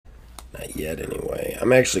Not yet, anyway.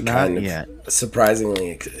 I'm actually kind of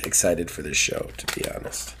surprisingly excited for this show, to be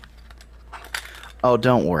honest. Oh,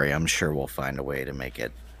 don't worry. I'm sure we'll find a way to make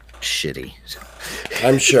it shitty.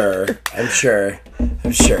 I'm sure. I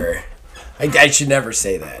should never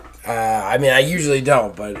say that. I mean, I usually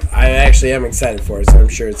don't, but I actually am excited for it, so I'm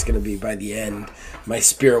sure it's going to be, by the end, my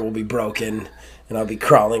spirit will be broken, and I'll be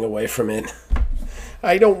crawling away from it.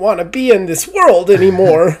 I don't want to be in this world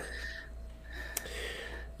anymore.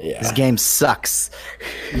 Yeah. This game sucks.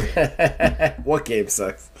 What game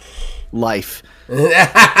sucks? Life. Do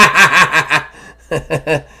I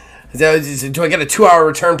get a 2-hour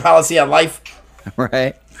return policy on life?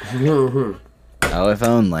 Right. Oh, if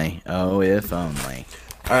only. Oh, if only.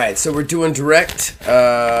 All right, so we're doing direct.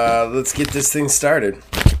 Let's get this thing started.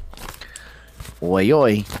 Oi,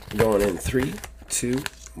 oi. Going in 3, 2,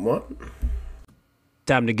 1.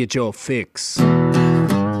 Time to get your fix.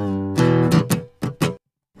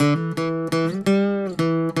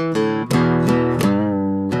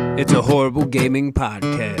 It's a horrible gaming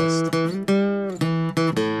podcast.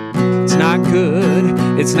 It's not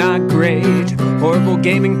good, it's not great. Horrible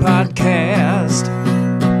gaming podcast.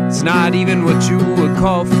 It's not even what you would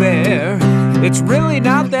call fair. It's really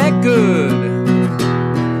not that good.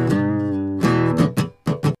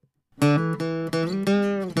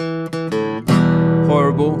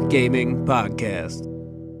 Horrible Gaming Podcast.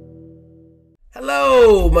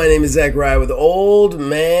 Hello, my name is Zachariah with Old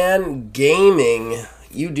Man Gaming.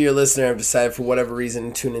 You, dear listener, have decided for whatever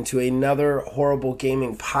reason to tune into another Horrible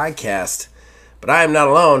Gaming Podcast. But I am not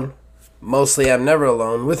alone. Mostly I'm never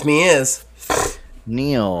alone. With me is...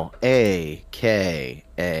 Neil, A.K.A.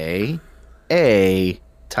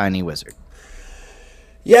 Tiny Wizard.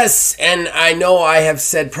 Yes, and I know I have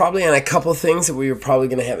said probably on a couple things that we were probably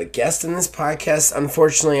going to have a guest in this podcast.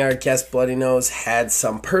 Unfortunately, our guest, Bloody Nose, had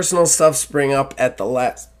some personal stuff spring up at the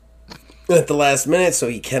last minute, so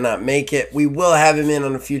he cannot make it. We will have him in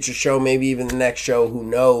on a future show, maybe even the next show, who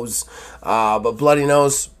knows. But Bloody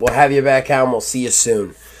Nose, we'll have you back on. We'll see you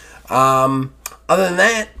soon. Other than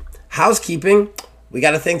that, housekeeping. We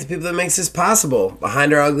got to thank the people that makes this possible.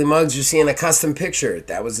 Behind our ugly mugs, you're seeing a custom picture.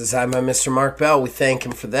 That was designed by Mr. Mark Bell. We thank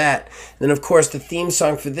him for that. And then, of course, the theme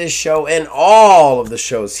song for this show and all of the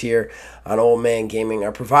shows here on Old Man Gaming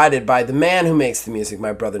are provided by the man who makes the music,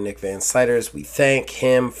 my brother Nick Van Sliders. We thank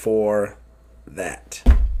him for that.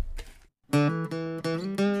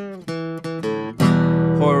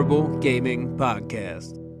 Horrible Gaming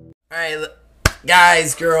Podcast. All right,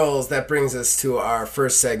 guys, girls, that brings us to our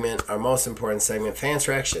first segment, our most important segment, Fans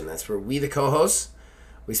Reaction. That's where we, the co-hosts,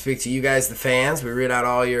 we speak to you guys, the fans. We read out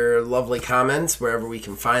all your lovely comments wherever we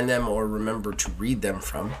can find them or remember to read them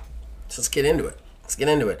from. So let's get into it.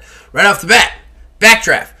 Right off the bat,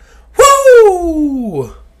 Backdraft.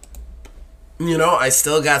 Woo! You know, I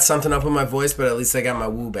still got something up in my voice, but at least I got my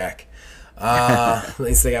woo back.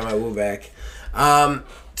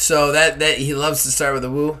 So that he loves to start with a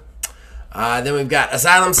woo. Then we've got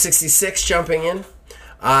Asylum 66 jumping in.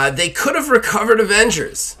 They could have recovered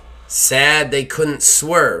Avengers. Sad they couldn't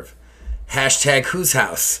swerve. Hashtag whose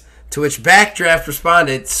house? To which Backdraft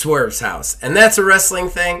responded, Swerve's house. And that's a wrestling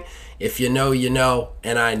thing. If you know, you know,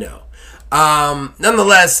 and I know.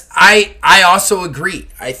 Nonetheless, I also agree.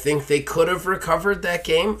 I think they could have recovered that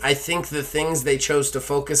game. I think the things they chose to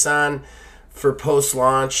focus on for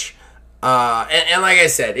post-launch... And like I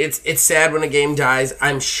said, it's sad when a game dies.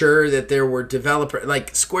 I'm sure that there were developers...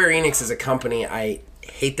 Like, Square Enix is a company. I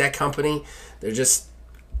hate that company. They're just...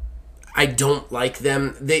 I don't like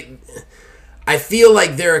them. I feel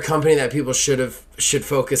like they're a company that people should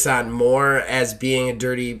focus on more as being a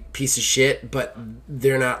dirty piece of shit, but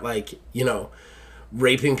they're not like, you know,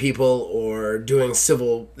 raping people or doing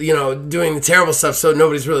doing the terrible stuff, so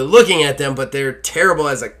nobody's really looking at them, but they're terrible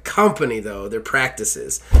as a company, though, their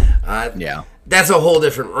practices. Yeah. That's a whole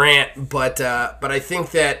different rant, but I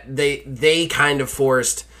think that they kind of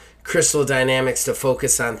forced Crystal Dynamics to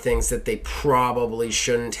focus on things that they probably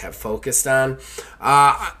shouldn't have focused on.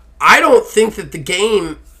 I don't think that the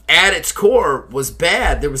game at its core was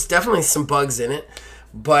bad. There was definitely some bugs in it,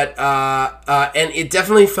 but and it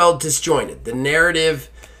definitely felt disjointed. The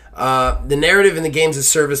narrative in the games of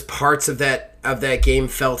service, parts of that game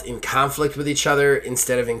felt in conflict with each other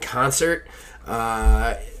instead of in concert,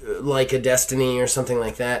 like a Destiny or something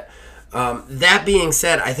like that. That being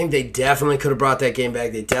said, I think they definitely could have brought that game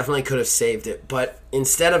back. They definitely could have saved it. But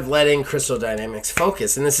instead of letting Crystal Dynamics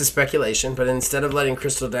focus, and this is speculation, but instead of letting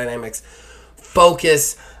Crystal Dynamics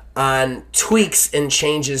focus on tweaks and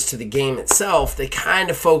changes to the game itself, they kind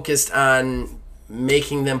of focused on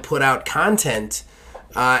making them put out content.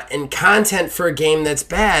 And content for a game that's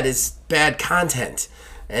bad is bad content.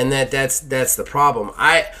 and that's the problem.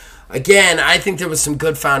 I think there was some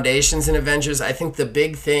good foundations in Avengers. I think the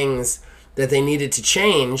big things that they needed to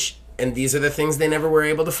change, and these are the things they never were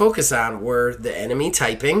able to focus on, were the enemy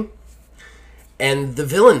typing and the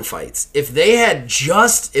villain fights. If they had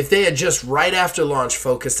just right after launch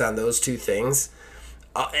focused on those two things,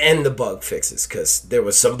 and the bug fixes, because there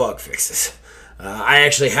was some bug fixes. I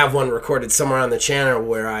actually have one recorded somewhere on the channel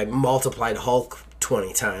where I multiplied Hulk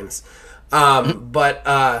 20 times.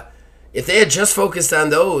 But if they had just focused on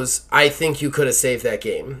those, I think you could have saved that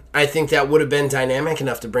game. I think that would have been dynamic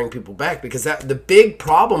enough to bring people back, because the big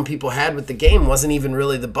problem people had with the game wasn't even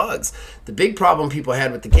really the bugs. The big problem people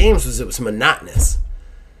had with the games was it was monotonous.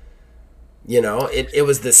 You know, it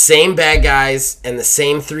was the same bad guys and the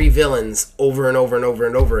same three villains over and over and over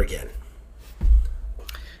and over again.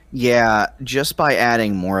 Yeah, just by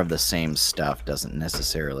adding more of the same stuff doesn't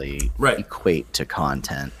necessarily equate to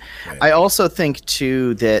content. Right. I also think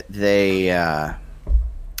too that they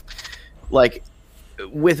like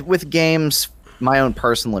with games, my own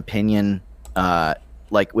personal opinion,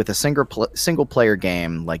 like with a single player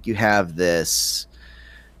game, like you have this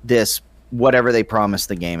whatever they promise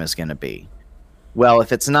the game is going to be. Well,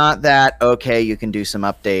 if it's not that, okay, you can do some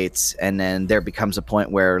updates, and then there becomes a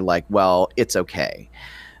point where, like, well, it's okay.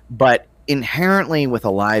 But inherently with a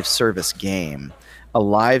live service game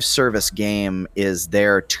is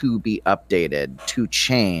there to be updated, to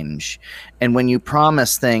change. And when you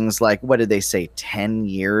promise things like, what did they say, 10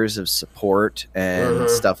 years of support and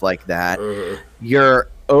stuff like that, you're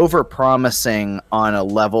over-promising on a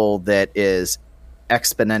level that is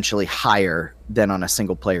exponentially higher than on a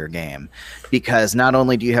single player game, because not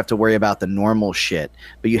only do you have to worry about the normal shit,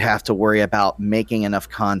 but you have to worry about making enough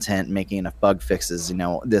content, making enough bug fixes, you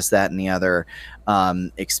know, this, that, and the other,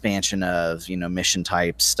 expansion of, you know, mission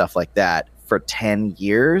types, stuff like that for 10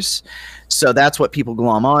 years. So that's what people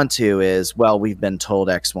glom onto is, well, we've been told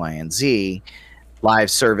X, Y, and Z. Live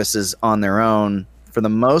services on their own, for the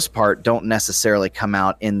most part, don't necessarily come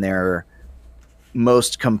out in their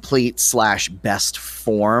most complete / best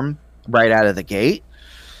form right out of the gate.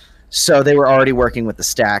 So they were already working with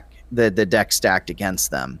the deck stacked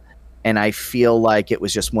against them. And I feel like it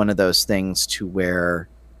was just one of those things to where,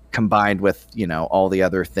 combined with, you know, all the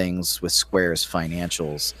other things with Square's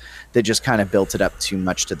financials, that just kind of built it up too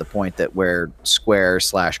much to the point that where Square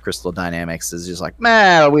 / Crystal Dynamics is just like,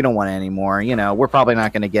 man, we don't want it anymore. You know, we're probably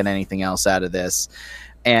not going to get anything else out of this.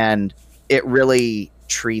 And it really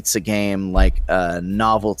treats a game like a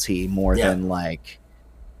novelty more than like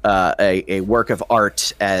a work of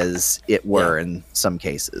art, as it were, in some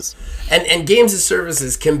cases. And games as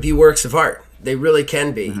services can be works of art. They really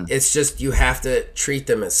can be. It's just you have to treat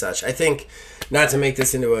them as such. I think, not to make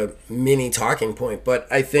this into a mini talking point, but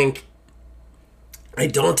I think I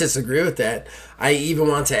don't disagree with that. I even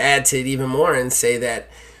want to add to it even more and say that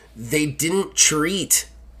they didn't treat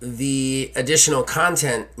the additional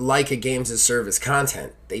content like a games as service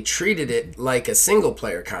content. They treated it like a single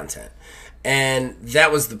player content. And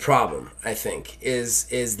that was the problem, I think, is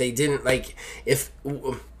they didn't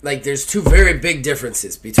there's two very big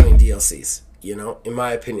differences between DLCs, you know, in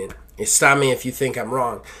my opinion. You stop me if you think I'm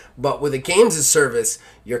wrong. But with a games as service,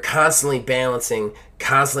 you're constantly balancing,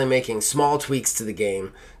 constantly making small tweaks to the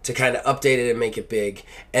game to kind of update it and make it big.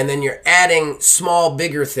 And then you're adding small,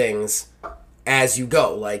 bigger things as you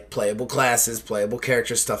go, like playable classes, playable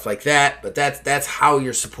characters, stuff like that. But that's how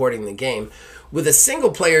you're supporting the game. With a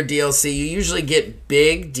single-player DLC, you usually get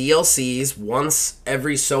big DLCs once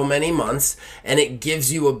every so many months, and it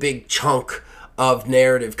gives you a big chunk of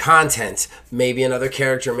narrative content. Maybe another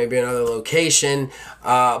character, maybe another location,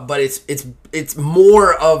 but it's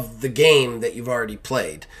more of the game that you've already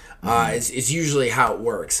played. Is usually how it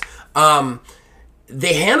works.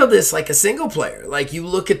 They handle this like a single player. Like, you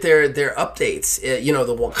look at their updates, you know,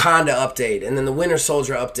 the Wakanda update, and then the Winter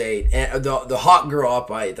Soldier update, and the Hawk Girl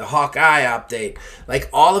update, the Hawkeye update. Like,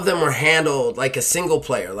 all of them were handled like a single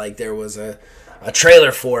player. Like, there was a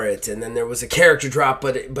trailer for it, and then there was a character drop,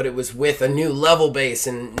 but it was with a new level base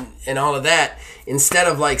and all of that, instead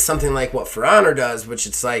of like something like what For Honor does, which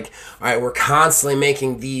it's like, all right, we're constantly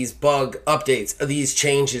making these bug updates, these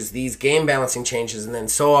changes, these game balancing changes, and then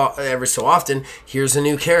every so often, here's a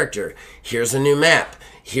new character, here's a new map,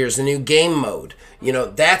 here's a new game mode. You know,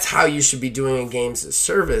 that's how you should be doing games as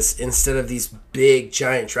service, instead of these big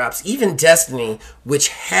giant drops. Even Destiny, which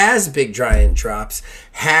has big giant drops,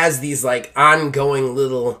 has these like ongoing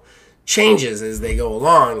little changes as they go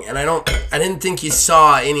along. And I didn't think you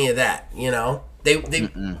saw any of that, you know?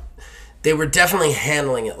 They were definitely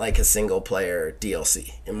handling it like a single player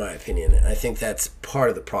DLC, in my opinion. And I think that's part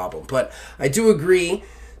of the problem. But I do agree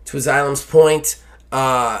to Asylum's point.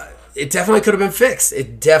 it definitely could have been fixed.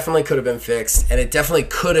 It definitely could have been fixed, and it definitely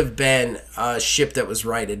could have been a ship that was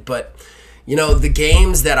righted. But, you know, the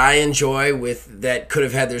games that I enjoy with that could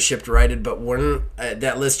have had their ship righted but weren't,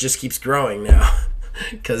 that list just keeps growing now.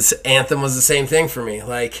 Because Anthem was the same thing for me.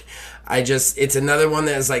 Like, it's another one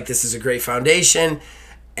that is like, this is a great foundation,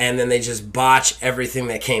 and then they just botch everything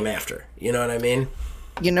that came after. You know what I mean?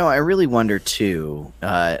 You know, I really wonder too,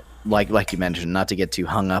 like you mentioned, not to get too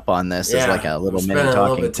hung up on this as like a little mini talking a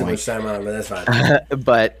little bit point. too much time on it, but that's fine.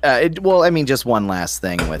 But just one last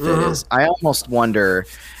thing with it is, I almost wonder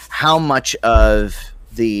how much of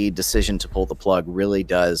the decision to pull the plug really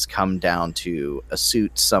does come down to a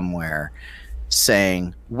suit somewhere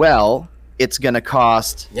saying, well, it's going to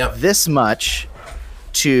cost this much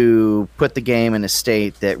to put the game in a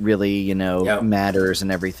state that really, you know, matters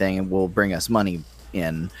and everything, and will bring us money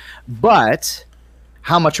in. But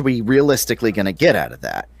how much are we realistically going to get out of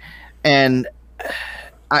that? And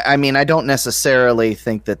I mean, I don't necessarily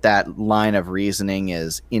think that line of reasoning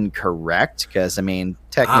is incorrect, because, I mean,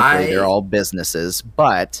 technically they're all businesses.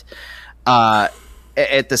 But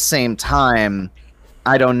at the same time,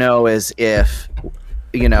 I don't know as if,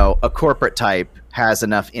 you know, a corporate type has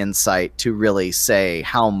enough insight to really say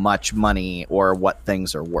how much money or what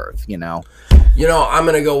things are worth, you know? You know, I'm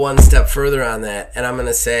going to go one step further on that, and I'm going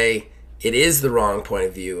to say it is the wrong point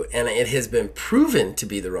of view, and it has been proven to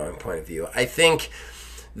be the wrong point of view. I think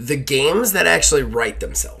the games that actually right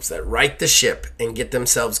themselves, that right the ship and get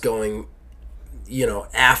themselves going, you know,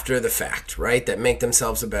 after the fact, right, that make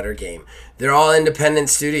themselves a better game, they're all independent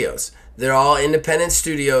studios. They're all independent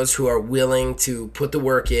studios who are willing to put the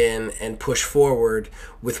work in and push forward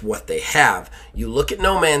with what they have. You look at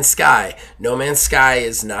No Man's Sky. No Man's Sky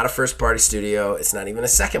is not a first-party studio. It's not even a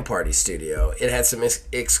second-party studio. It had some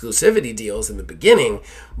exclusivity deals in the beginning,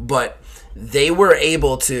 but they were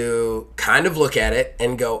able to kind of look at it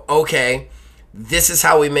and go, okay, this is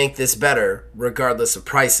how we make this better, regardless of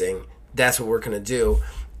pricing. That's what we're going to do.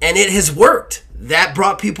 And it has worked. That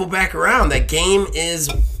brought people back around. That game is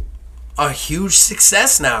a huge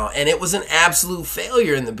success now, and it was an absolute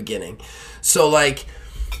failure in the beginning. So, like,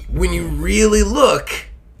 when you really look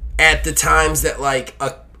at the times that, like,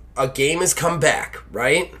 a game has come back,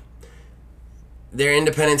 right? They're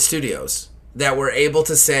independent studios that were able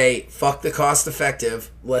to say, fuck the cost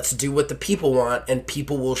effective, let's do what the people want, and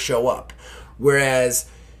people will show up. Whereas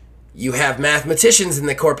you have mathematicians in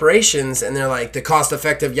the corporations, and they're like, the cost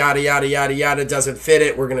effective yada, yada, yada, yada doesn't fit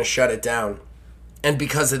it, we're going to shut it down. And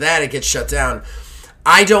because of that, it gets shut down.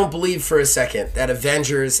 I don't believe for a second that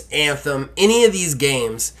Avengers, Anthem, any of these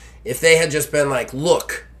games, if they had just been like,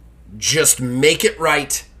 look, just make it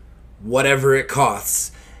right, whatever it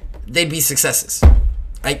costs, they'd be successes.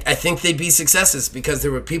 I think they'd be successes because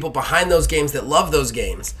there were people behind those games that love those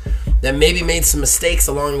games, that maybe made some mistakes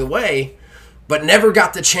along the way, but never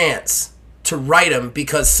got the chance to write them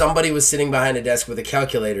because somebody was sitting behind a desk with a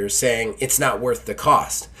calculator saying it's not worth the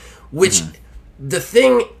cost. Which... The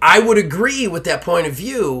thing, I would agree with that point of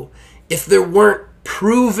view if there weren't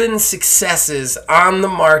proven successes on the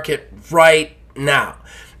market right now.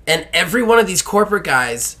 And every one of these corporate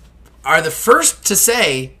guys are the first to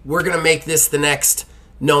say, we're going to make this the next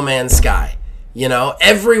No Man's Sky. You know,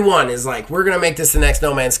 everyone is like, we're going to make this the next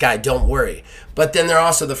No Man's Sky, don't worry. But then they're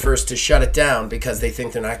also the first to shut it down because they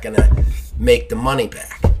think they're not going to make the money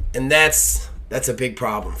back. And that's a big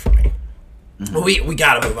problem for me. We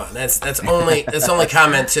gotta move on. That's only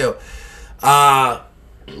comment too.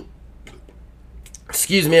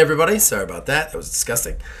 Excuse me, everybody. Sorry about that. That was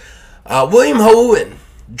disgusting. William Hohen.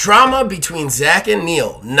 Drama between Zach and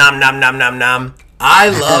Neil. Nom nom nom nom nom. I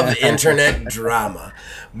love internet drama.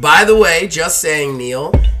 By the way, just saying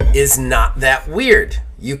Neil is not that weird.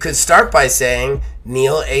 You could start by saying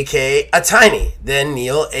Neil, aka a tiny, then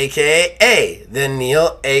Neil, aka A, then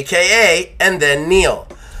Neil, aka, and then Neil.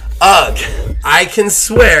 Ugh, I can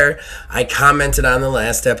swear I commented on the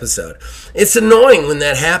last episode. It's annoying when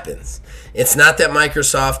that happens. It's not that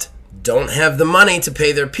Microsoft don't have the money to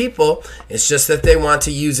pay their people. It's just that they want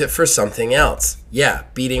to use it for something else. Yeah,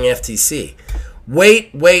 beating FTC.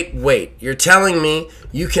 Wait. You're telling me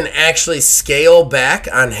you can actually scale back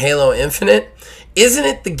on Halo Infinite? Isn't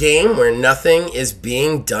it the game where nothing is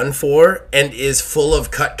being done for and is full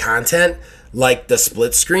of cut content, like the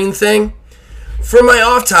split screen thing? For my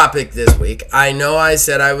off-topic this week, I know I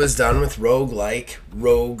said I was done with roguelite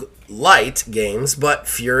games, but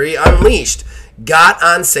Fury Unleashed got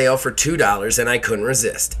on sale for $2 and I couldn't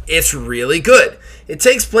resist. It's really good. It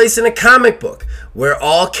takes place in a comic book, where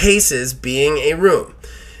all cases being a room.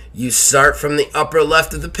 You start from the upper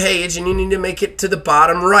left of the page and you need to make it to the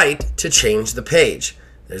bottom right to change the page.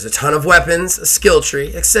 There's a ton of weapons, a skill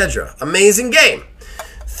tree, etc. Amazing game.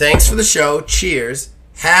 Thanks for the show. Cheers.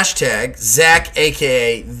 Hashtag Zach,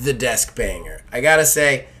 a.k.a. The Desk Banger. I gotta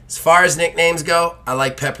say, as far as nicknames go, I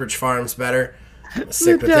like Pepperidge Farms better. I'm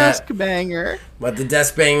sick with that. The Desk Banger. But The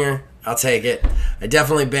Desk Banger, I'll take it. I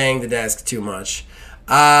definitely bang the desk too much.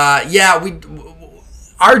 Our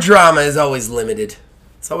drama is always limited.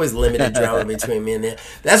 It's always limited drama between me and Neil.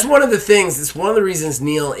 That's one of the things. It's one of the reasons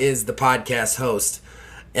Neil is the podcast host,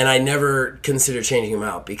 and I never consider changing him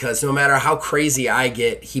out, because no matter how crazy I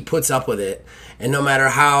get, he puts up with it, and no matter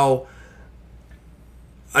how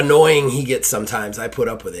annoying he gets sometimes, I put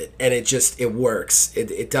up with it, and it works.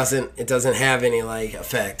 It doesn't have any like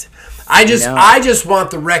effect. I just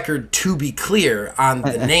want the record to be clear on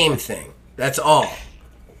the name thing. That's all.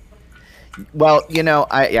 Well,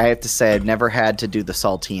 I have to say I've never had to do the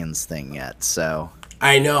saltines thing yet, so.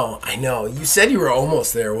 I know. You said you were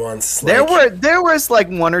almost there once. There was like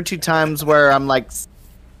one or two times where I'm like.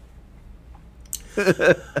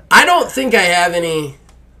 I don't think I have any.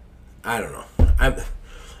 I don't know.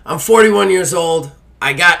 I'm 41 years old.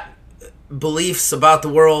 I got beliefs about the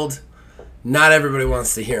world. Not everybody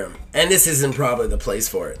wants to hear them, and this isn't probably the place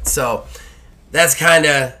for it. So that's kind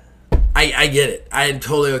of. I get it. I'm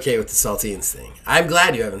totally okay with the saltines thing. I'm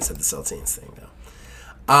glad you haven't said the saltines thing, though.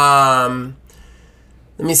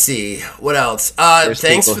 Let me see. What else? There's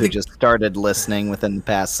Thanks people for who just started listening within the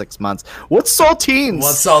past 6 months. What's saltines?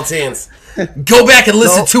 What's saltines? Go back and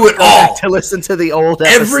listen to it all. To listen to the old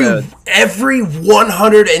episode. Every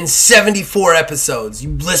 174 episodes,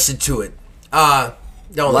 you listen to it.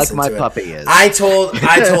 Don't like listen to it. Like my puppy is. I told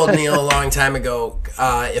Neil a long time ago,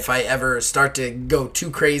 if I ever start to go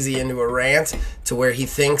too crazy into a rant to where he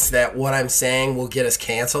thinks that what I'm saying will get us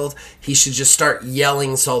canceled, he should just start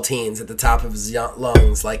yelling saltines at the top of his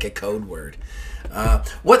lungs like a code word.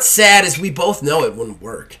 What's sad is we both know it wouldn't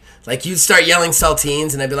work. Like, you'd start yelling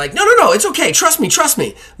saltines, and I'd be like, no, it's okay, trust me,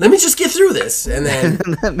 let me just get through this, and then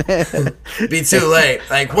be too late.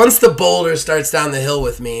 Like, once the boulder starts down the hill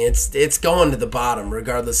with me, it's going to the bottom,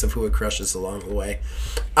 regardless of who it crushes along the way.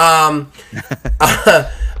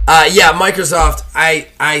 Microsoft,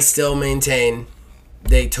 I still maintain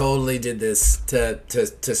they totally did this to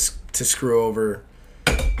screw over,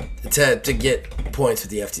 to get points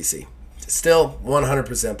with the FTC. Still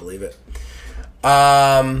 100% believe it.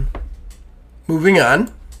 Moving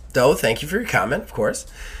on, though, thank you for your comment, of course.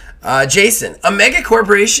 Jason, a mega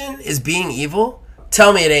corporation is being evil?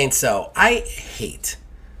 Tell me it ain't so. I hate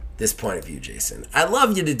this point of view, Jason. I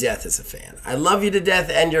love you to death as a fan. I love you to death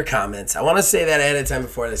and your comments. I want to say that ahead of time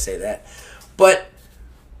before I say that. But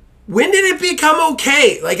when did it become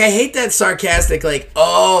okay? Like, I hate that sarcastic, like,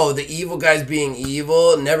 oh, the evil guy's being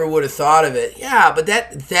evil. Never would have thought of it. Yeah, but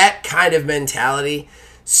that kind of mentality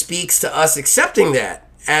speaks to us accepting that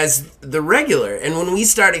as the regular. And when we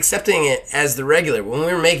start accepting it as the regular, when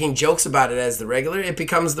we're making jokes about it as the regular, it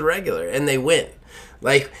becomes the regular, and they win.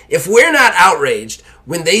 Like, if we're not outraged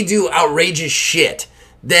when they do outrageous shit,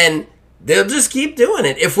 then they'll just keep doing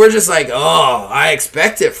it. If we're just like, oh, I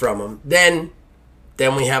expect it from them,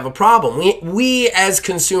 then we have a problem. We as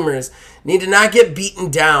consumers need to not get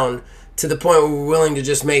beaten down to the point where we're willing to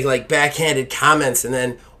just make like backhanded comments and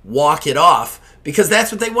then walk it off, because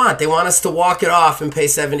that's what they want. They want us to walk it off and pay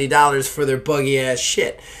 $70 for their buggy ass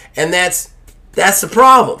shit. And that's the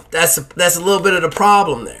problem. That's a little bit of the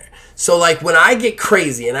problem there. So like, when I get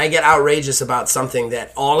crazy and I get outrageous about something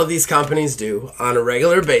that all of these companies do on a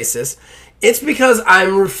regular basis, it's because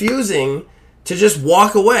I'm refusing to just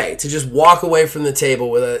walk away from the table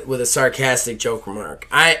with a sarcastic joke remark.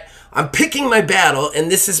 I'm picking my battle, and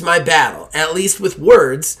this is my battle, at least with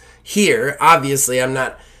words here. Obviously, I'm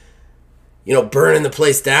not, burning the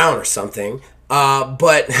place down or something.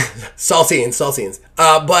 But saltines.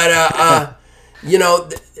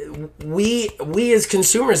 We as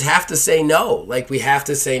consumers have to say no. Like, we have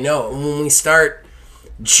to say no. And when we start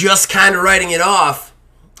just kind of writing it off,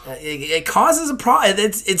 it causes a problem.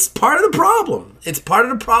 It's part of the problem. It's part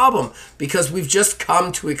of the problem because we've just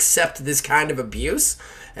come to accept this kind of abuse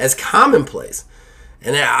as commonplace.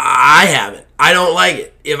 And I haven't. I don't like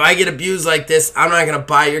it. If I get abused like this, I'm not going to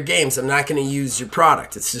buy your games. I'm not going to use your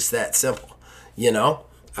product. It's just that simple. I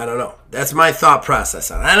don't know. That's my thought process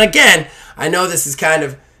on it. And again, I know this is kind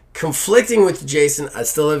of conflicting with Jason. I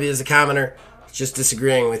still love you as a commenter. Just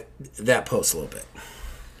disagreeing with that post a little bit.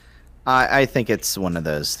 I think it's one of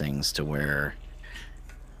those things to where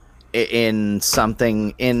in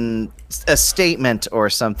a statement or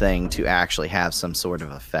something to actually have some sort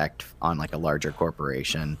of effect on like a larger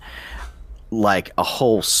corporation, like a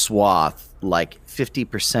whole swath, like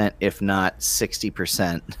 50%, if not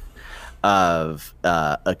 60% of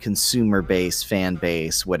a consumer base, fan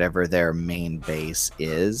base, whatever their main base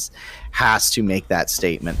is, has to make that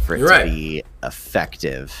statement for it to be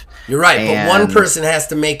effective. You're right, but one person has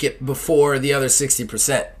to make it before the other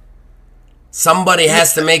 60%. Somebody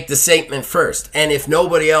has to make the statement first, and if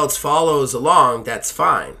nobody else follows along, that's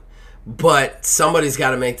fine. But somebody's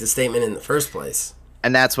got to make the statement in the first place.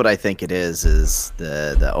 And that's what I think it is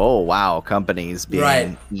the oh wow, companies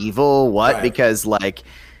being evil. What? Right. Because like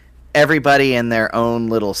everybody in their own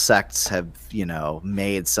little sects have,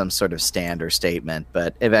 made some sort of stand or statement,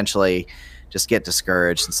 but eventually just get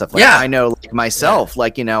discouraged and stuff like that. I know like myself,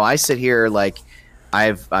 like, I sit here like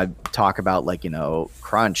I talk about like,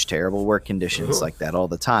 crunch, terrible work conditions like that all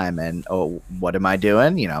the time. And what am I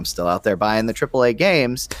doing? I'm still out there buying the AAA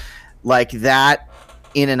games. Like that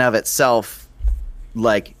in and of itself,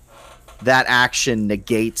 like that action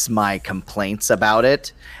negates my complaints about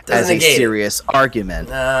it as a serious argument.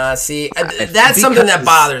 That's something that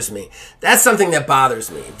bothers me. That's something that bothers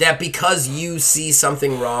me. That because you see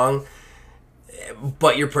something wrong,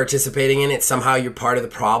 but you're participating in it, somehow you're part of the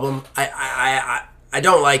problem. I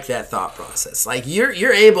don't like that thought process. Like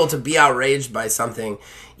you're able to be outraged by something,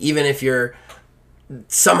 even if you're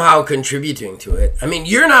somehow contributing to it. I mean,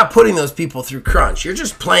 you're not putting those people through crunch. You're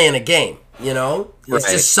just playing a game. It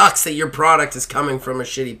just sucks that your product is coming from a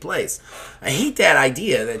shitty place. I hate that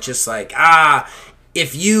idea that just like,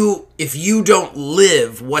 if you don't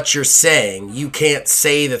live what you're saying, you can't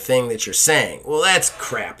say the thing that you're saying. Well, that's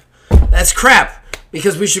crap. That's crap,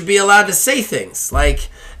 because we should be allowed to say things. Like,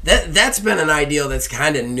 that's been an ideal that's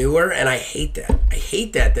kind of newer, and I hate that. I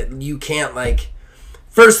hate that you can't, like...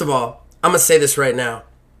 First of all, I'm going to say this right now.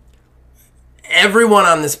 Everyone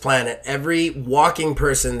on this planet, every walking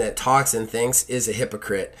person that talks and thinks is a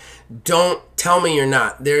hypocrite. Don't tell me you're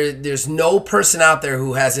not. There's no person out there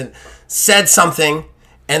who hasn't said something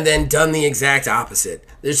and then done the exact opposite.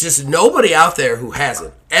 There's just nobody out there who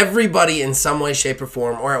hasn't. Everybody in some way, shape, or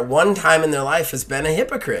form, or at one time in their life, has been a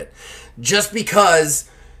hypocrite. Just because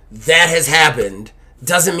that has happened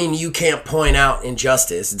doesn't mean you can't point out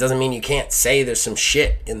injustice. It doesn't mean you can't say there's some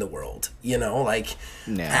shit in the world. I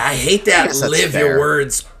hate that live your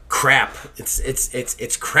words crap.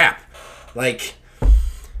 It's crap. Like,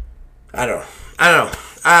 I don't know.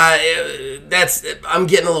 I'm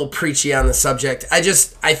getting a little preachy on the subject. I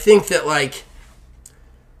think that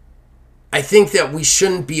we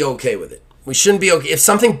shouldn't be okay with it. We shouldn't be okay. If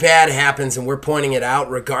something bad happens and we're pointing it out,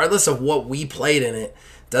 regardless of what we played in it,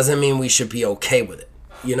 doesn't mean we should be okay with it.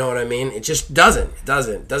 You know what I mean? It just doesn't.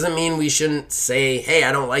 It doesn't mean we shouldn't say, hey,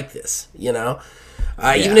 I don't like this,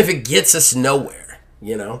 Even if it gets us nowhere,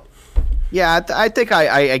 Yeah, I think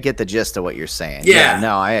I get the gist of what you're saying.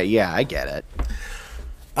 I get it.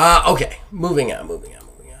 Okay, moving on.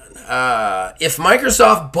 If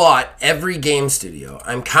Microsoft bought every game studio,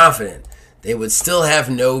 I'm confident they would still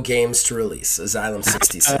have no games to release. Asylum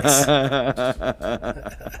 66.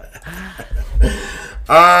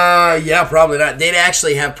 Yeah, probably not. They'd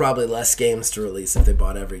actually have probably less games to release if they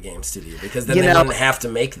bought every game studio, because then they wouldn't have to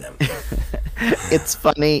make them. It's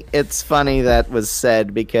funny that was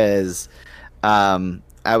said, because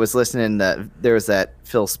I was listening to, there was that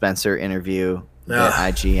Phil Spencer interview that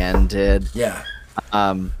IGN did. Yeah.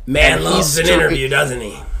 Man loves an interview, doesn't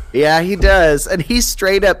he? Yeah, he does. And he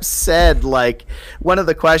straight up said, like, one of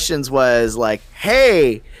the questions was like,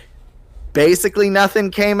 hey, basically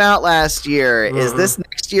nothing came out last year. Mm-hmm. Is this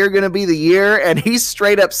next year going to be the year? And he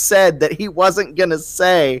straight up said that he wasn't going to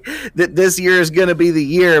say that this year is going to be the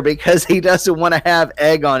year, because he doesn't want to have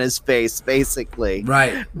egg on his face, basically.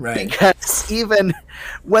 Right. Because even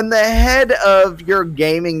when the head of your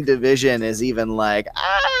gaming division is even like,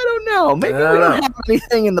 I don't know, maybe we don't have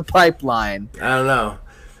anything in the pipeline. I don't know.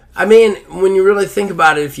 I mean, when you really think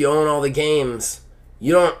about it, if you own all the games,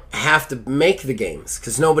 you don't have to make the games,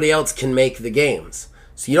 because nobody else can make the games.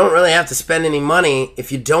 So you don't really have to spend any money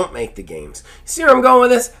if you don't make the games. You see where I'm going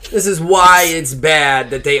with this? This is why it's bad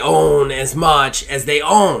that they own as much as they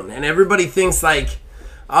own. And everybody thinks like,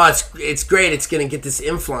 oh, it's great, it's going to get this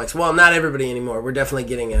influx. Well, not everybody anymore. We're definitely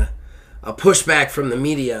getting a pushback from the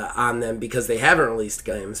media on them because they haven't released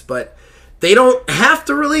games. But they don't have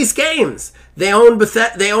to release games. They own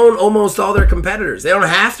they own almost all their competitors. They don't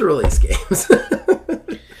have to release games.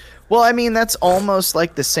 Well, I mean, that's almost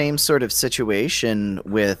like the same sort of situation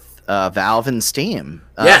with Valve and Steam,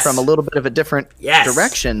 from a little bit of a different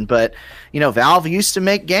direction. But, Valve used to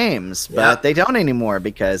make games, but they don't anymore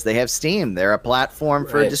because they have Steam. They're a platform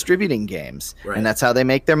for distributing games, and that's how they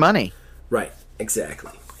make their money. Right,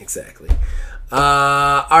 exactly.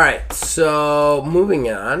 All right, so moving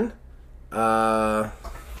on.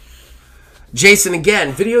 Jason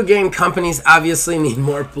again. Video game companies obviously need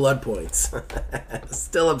more blood points.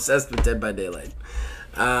 Still obsessed with Dead by Daylight.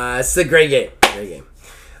 It's a great game. Great game.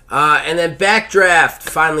 And then Backdraft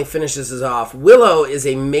finally finishes us off. Willow is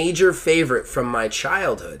a major favorite from my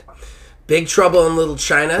childhood. Big Trouble in Little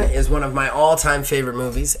China is one of my all-time favorite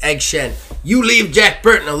movies. Egg Shen, you leave Jack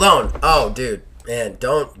Burton alone. Oh, dude, man,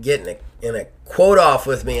 don't get in a quote off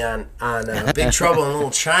with me on Big Trouble in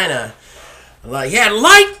Little China. Like, he had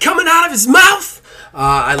light coming out of his mouth.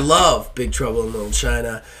 I love Big Trouble in Little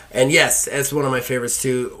China. And yes, it's one of my favorites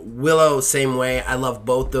too. Willow, same way. I love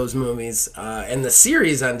both those movies. And the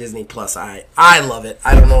series on Disney Plus, I love it.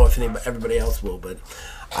 I don't know if everybody else will, but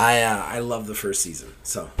I love the first season.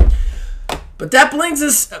 So, but that brings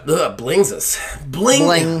us to the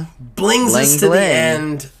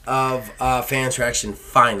end of Fan Attraction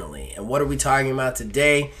finally. And what are we talking about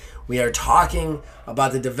today? We are talking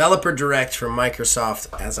about the Developer Direct from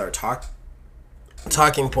Microsoft as our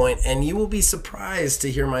talking point, and you will be surprised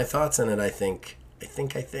to hear my thoughts on it, I think.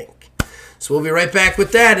 So we'll be right back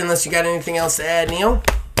with that, unless you got anything else to add, Neil?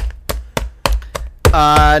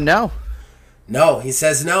 No. No, he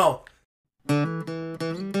says no.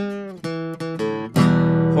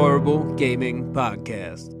 Horrible Gaming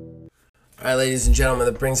Podcast. All right, ladies and gentlemen,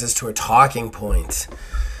 that brings us to a talking point.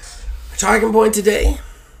 Our talking point today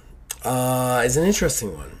is an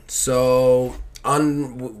interesting one. So,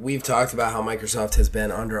 we've talked about how Microsoft has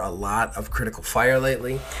been under a lot of critical fire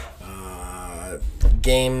lately.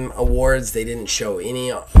 Game awards, they didn't show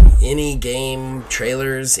any game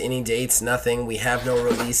trailers, any dates, nothing. We have no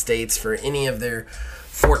release dates for any of their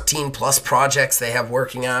 14 plus projects they have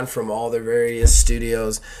working on from all their various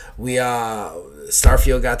studios.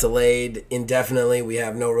 Starfield got delayed indefinitely. We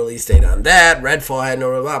have no release date on that. Redfall had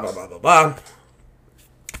no blah blah blah blah blah.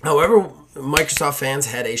 However, Microsoft fans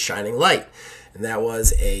had a shining light, and that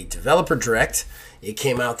was a Developer Direct. It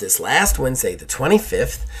came out this last Wednesday, the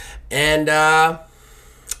 25th, and it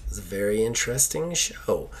was a very interesting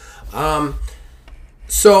show.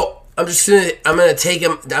 So I'm gonna take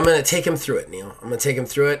him through it, Neil. I'm gonna take him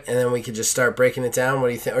through it, and then we could just start breaking it down. What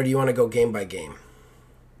do you think, or do you want to go game by game?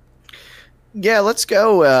 Yeah, let's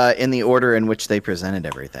go in the order in which they presented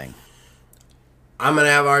everything. I'm gonna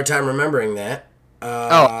have a hard time remembering that.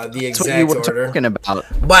 The exact what you were order. Talking about.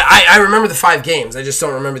 But I remember the 5 games. I just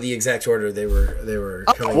don't remember the exact order they were.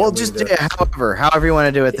 Oh, well, just however you want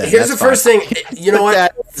to do it. Then here's the first thing. You know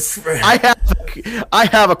what? I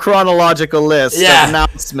have a chronological list of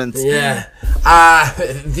announcements. Yeah.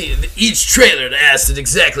 Each trailer lasted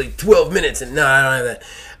exactly 12 minutes, and no, I don't have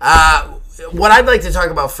that. What I'd like to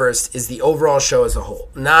talk about first is the overall show as a whole,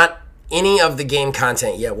 not any of the game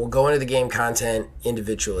content yet. We'll go into the game content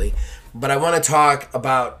individually. But I want to talk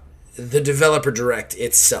about the Developer Direct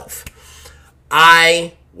itself.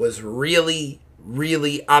 I was really,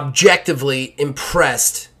 really objectively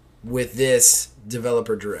impressed with this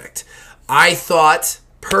Developer Direct. I thought,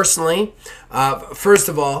 personally, first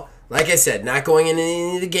of all, like I said, not going into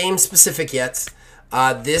any of the game specific yet,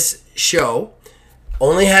 this show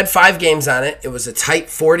only had 5 games on it. It was a tight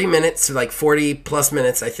 40 minutes, like 40 plus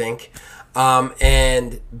minutes, I think.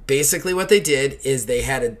 And basically what they did is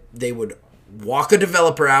they would walk a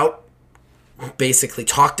developer out, basically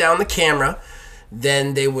talk down the camera,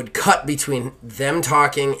 then they would cut between them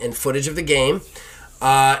talking and footage of the game,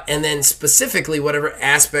 and then specifically whatever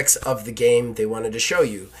aspects of the game they wanted to show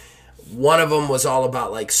you. One of them was all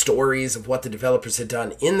about like stories of what the developers had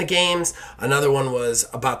done in the games. Another one was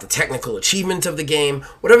about the technical achievement of the game.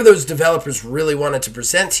 Whatever those developers really wanted to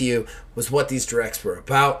present to you was what these directs were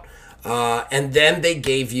about. And then they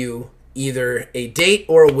gave you either a date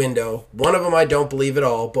or a window. One of them I don't believe at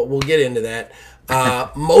all, but we'll get into that.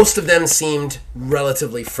 Most of them seemed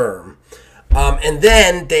relatively firm. And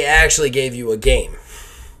then they actually gave you a game.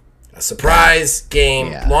 A surprise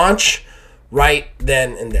game launch right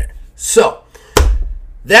then and there. So,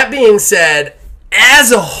 that being said,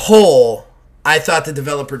 as a whole, I thought the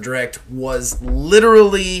Developer Direct was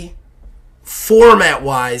literally,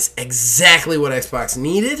 format-wise, exactly what Xbox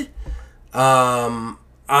needed. On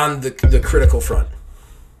the critical front.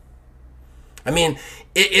 I mean,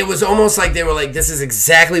 it was almost like they were like, this is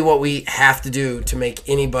exactly what we have to do to make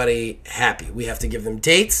anybody happy. We have to give them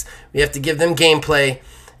dates, we have to give them gameplay,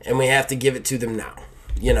 and we have to give it to them now,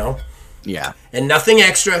 you know? Yeah. And nothing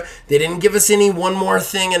extra. They didn't give us any one more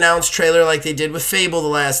thing announced trailer like they did with Fable the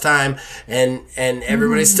last time, and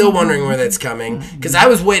everybody's still wondering where that's coming, because I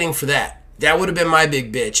was waiting for that. That would have been my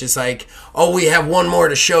big bitch. It's like, oh, we have one more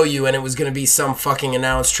to show you, and it was going to be some fucking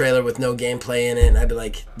announced trailer with no gameplay in it, and I'd be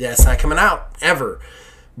like, that's not coming out, ever.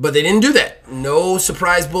 But they didn't do that. No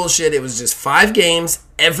surprise bullshit. It was just 5 games.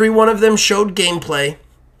 Every one of them showed gameplay.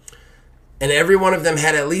 And every one of them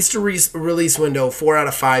had at least a release window. 4 out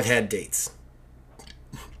of 5 had dates.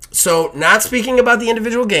 So, not speaking about the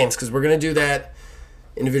individual games, because we're going to do that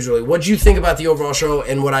individually. What do you think about the overall show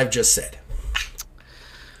and what I've just said?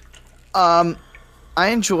 I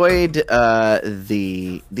enjoyed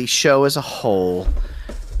the show as a whole.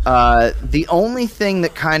 The only thing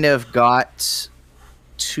that kind of got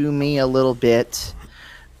to me a little bit,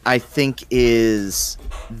 I think, is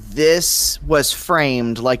this was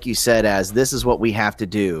framed, like you said, as this is what we have to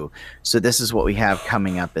do. So this is what we have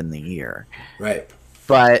coming up in the year. Right.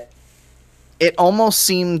 But it almost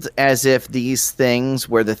seemed as if these things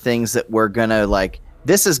were the things that were going to, like,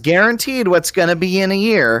 this is guaranteed what's going to be in a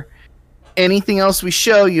year. Anything else we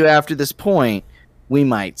show you after this point, we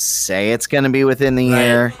might say it's going to be within the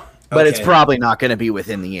year, but it's probably not going to be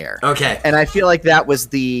within the year. Okay. And I feel like that was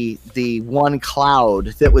the one cloud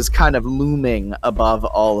that was kind of looming above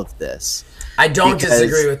all of this. I don't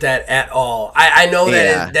disagree with that at all. I know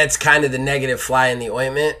that that's kind of the negative fly in the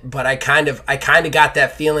ointment, but I kind of got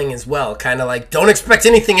that feeling as well. Kind of like, don't expect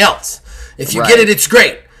anything else. If you get it, it's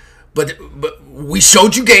great. But we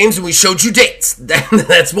showed you games and we showed you dates.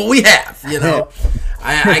 That's what we have, you know.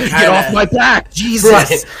 I kinda, get off my back,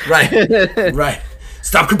 Jesus. Right.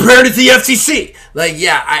 Stop comparing it to the FCC. Like,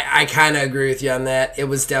 yeah, I kind of agree with you on that. It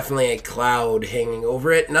was definitely a cloud hanging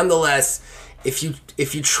over it. Nonetheless, if you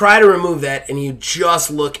try to remove that and you just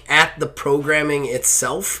look at the programming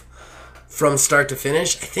itself from start to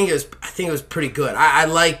finish, I think it was pretty good. I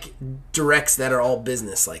like directs that are all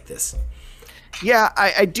business like this. Yeah,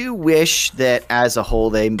 I do wish that as a whole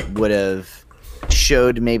they would have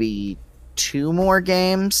showed maybe 2 more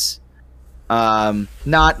games.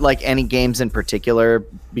 Not like any games in particular,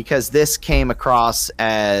 because this came across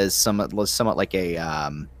as somewhat like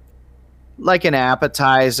an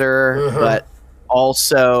appetizer, but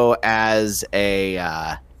also as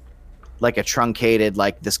a like a truncated,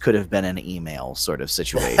 like this could have been an email sort of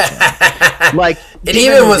situation. Like it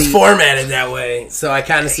even was formatted that way, so I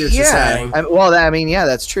kind of see what you're saying.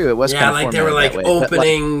 That's true. It was kind of like they were like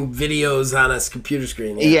opening videos on a computer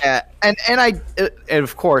screen. Yeah, and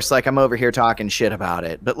of course, like I'm over here talking shit about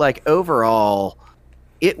it, but like overall,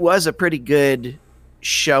 it was a pretty good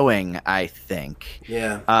showing, I think.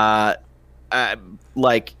 Yeah.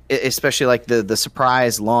 Like especially like the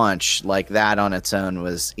surprise launch, like that on its own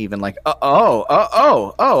was even like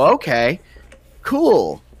okay,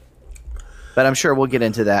 cool. But I'm sure we'll get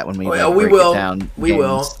into that when we break it down. We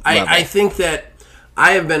will. I think that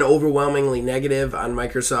I have been overwhelmingly negative on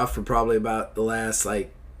Microsoft for probably about the last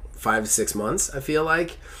like 5 to 6 months. I feel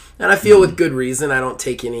like, and I feel with good reason. I don't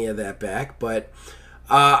take any of that back, but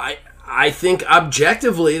I think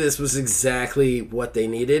objectively this was exactly what they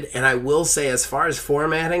needed. And I will say, as far as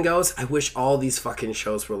formatting goes, I wish all these fucking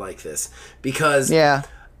shows were like this, because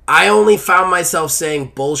I only found myself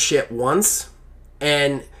saying bullshit once,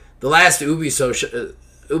 and the last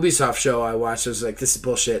Ubisoft show I watched, I was like, this is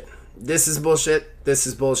bullshit. This is bullshit. This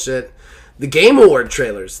is bullshit. The Game Award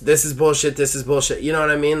trailers, this is bullshit. This is bullshit. You know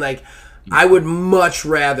what I mean? Like, I would much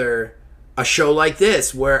rather a show like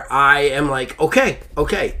this where I am like, okay,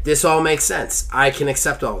 this all makes sense. I can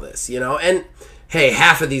accept all this, you know? And, hey,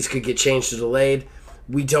 half of these could get changed or delayed.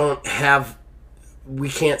 We can't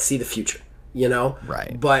see the future, you know?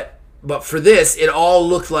 Right. But for this, it all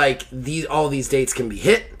looked like all these dates can be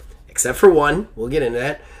hit, except for one. We'll get into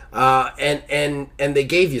that. And they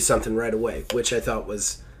gave you something right away, which I thought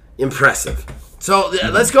was impressive. So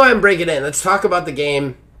let's go ahead and break it in. Let's talk about the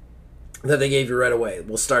game that they gave you right away.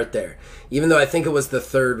 We'll start there. Even though I think it was the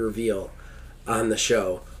third reveal on the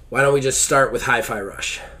show, why don't we just start with Hi-Fi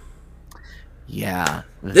Rush? Yeah.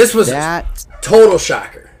 This was a total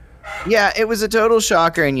shocker. Yeah, it was a total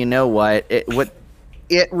shocker, and you know what?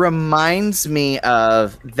 It reminds me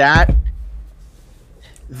of that.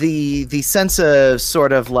 The sense of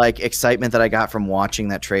sort of like excitement that I got from watching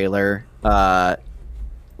that trailer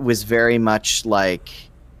was very much like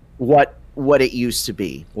what it used to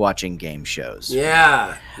be watching game shows.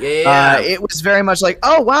 Yeah. It was very much like,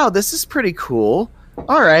 oh wow, this is pretty cool.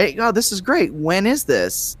 All right, oh, this is great. When is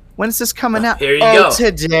this? When is this coming out? Here you go.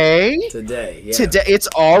 Today. Yeah. Today. It's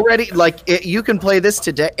already like you can play this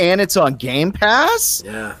today, and it's on Game Pass.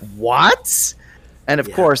 Yeah. What? And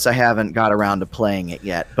of course, I haven't got around to playing it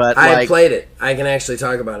yet. But I played it. I can actually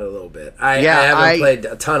talk about it a little bit. I haven't played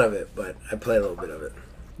a ton of it, but I played a little bit of it.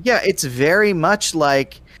 Yeah, it's very much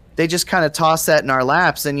like they just kind of tossed that in our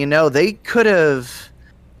laps, and you know they could have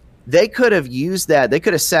used that. They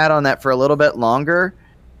could have sat on that for a little bit longer,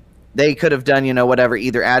 they could have done, whatever,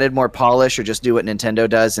 either added more polish or just do what Nintendo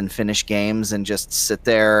does and finish games and just sit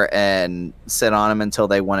there and sit on them until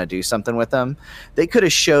they want to do something with them. They could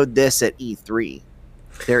have showed this at E3,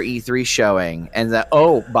 their E3 showing, and that,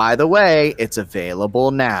 oh, by the way, it's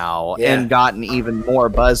available now, and gotten even more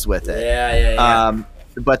buzz with it. Yeah.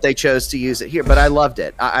 But they chose to use it here. But I loved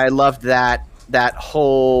it. I loved that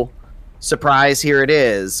whole surprise, here it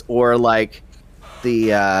is, or like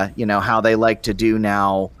the how they like to do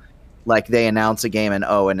now. Like they announce a game and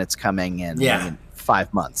it's coming in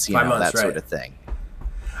 5 months, that sort of thing.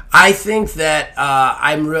 I think that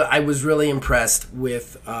I was really impressed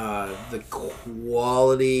with the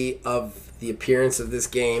quality of the appearance of this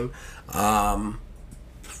game, without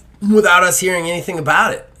us hearing anything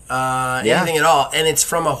about it, anything at all, and it's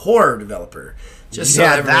from a horror developer. Just so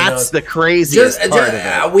everybody knows. The craziest part of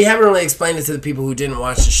it. We haven't really explained it to the people who didn't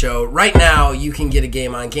watch the show. Right now, you can get a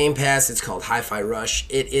game on Game Pass. It's called Hi-Fi Rush.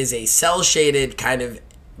 It is a cel-shaded, kind of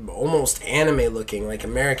almost anime-looking, like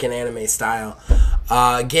American anime style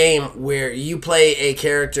game where you play a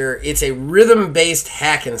character. It's a rhythm-based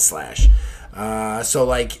hack and slash. So,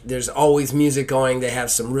 like, there's always music going. They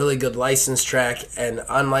have some really good licensed track and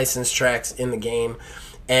unlicensed tracks in the game.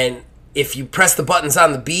 And if you press the buttons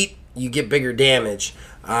on the beat, you get bigger damage,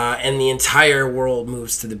 and the entire world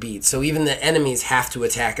moves to the beat. So even the enemies have to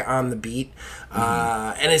attack on the beat,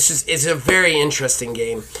 and it's a very interesting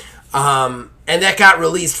game. And that got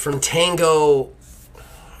released from Tango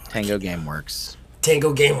Gameworks.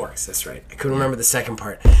 Tango Gameworks, that's right. I couldn't remember the second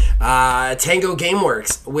part. Tango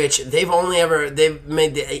Gameworks, which they were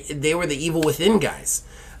the Evil Within guys.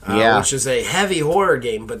 Which is a heavy horror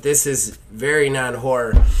game, but this is very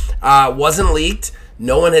non-horror. Wasn't leaked.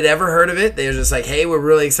 No one had ever heard of it. They were just like, hey, we're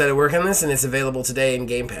really excited to work on this, and it's available today in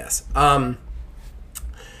Game Pass.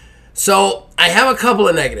 So I have a couple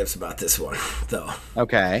of negatives about this one, though.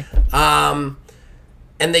 Okay. And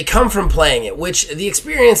they come from playing it, which the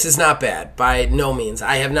experience is not bad by no means.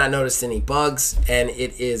 I have not noticed any bugs, and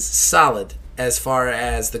it is solid as far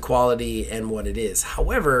as the quality and what it is.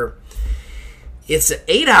 However, it's an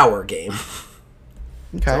 8-hour game.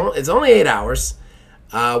 Okay. It's only 8 hours.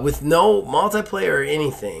 With no multiplayer or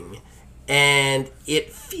anything, and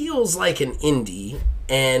it feels like an indie.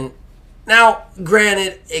 And now,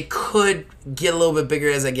 granted, it could get a little bit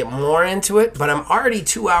bigger as I get more into it, but I'm already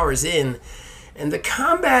 2 hours in, and the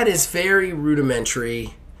combat is very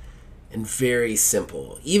rudimentary and very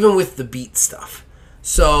simple, even with the beat stuff.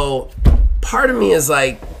 So, part of me is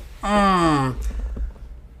like,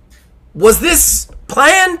 was this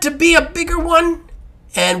planned to be a bigger one?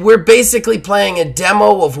 And we're basically playing a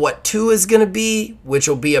demo of what 2 is going to be, which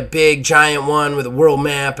will be a big, giant one with a world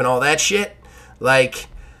map and all that shit. Like,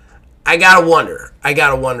 I gotta wonder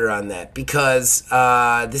on that, because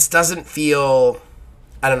this doesn't feel,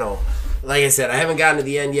 I don't know. Like I said, I haven't gotten to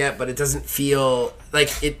the end yet, but it doesn't feel like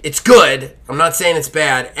it's good. I'm not saying it's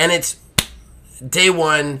bad, and it's day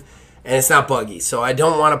one, and it's not buggy. So I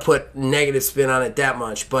don't want to put negative spin on it that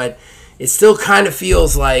much, but it still kind of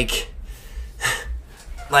feels like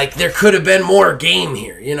there could have been more game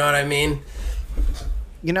here. You know what I mean?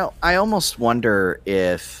 I almost wonder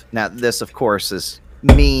if... Now, this, of course, is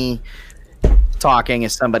me talking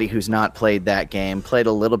as somebody who's not played that game. Played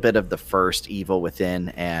a little bit of the first Evil Within,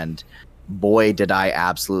 and boy, did I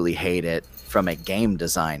absolutely hate it from a game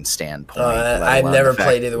design standpoint. I've never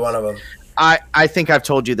played either one of them. I think I've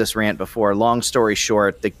told you this rant before. Long story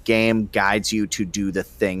short, the game guides you to do the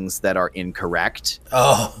things that are incorrect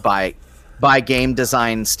by game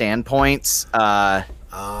design standpoints.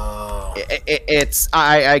 It's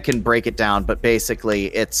I can break it down, but basically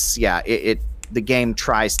it's the game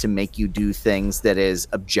tries to make you do things that is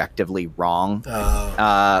objectively wrong.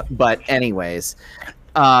 But anyways,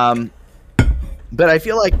 but I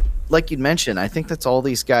feel like you'd mentioned, I think that's all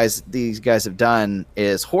these guys have done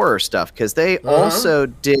is horror stuff, because they also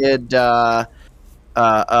did Ghostwire.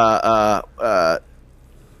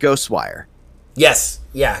 Yes.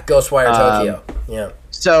 Yeah, Ghostwire Tokyo. Yeah.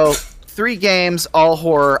 So 3 games, all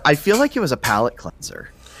horror. I feel like it was a palate cleanser.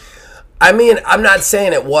 I mean, I'm not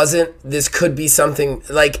saying it wasn't. This could be something,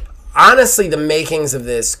 like, honestly, the makings of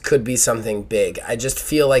this could be something big. I just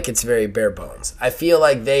feel like it's very bare bones. I feel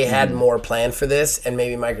like they had more planned for this, and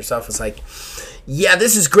maybe Microsoft was like, yeah,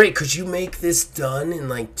 this is great. Could you make this done in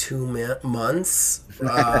like 2 months?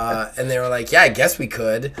 And they were like, yeah, I guess we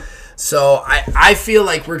could. So I feel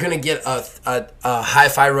like we're going to get a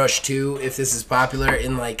Hi-Fi Rush 2, if this is popular,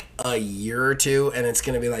 in like a year or two, and it's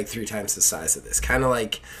going to be like 3 times the size of this. Kind of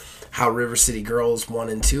like how River City Girls 1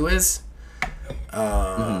 and 2 is.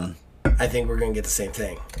 I think we're going to get the same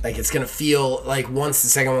thing. Like, it's going to feel like once the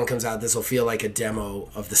second one comes out, this will feel like a demo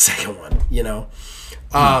of the second one, you know?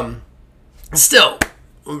 Still,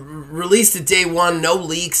 released at day one, no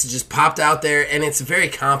leaks, just popped out there, and it's a very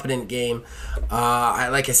competent game.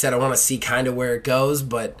 Like I said, I want to see kind of where it goes,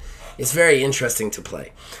 but it's very interesting to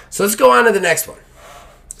play. So let's go on to the next one.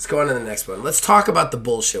 Let's talk about the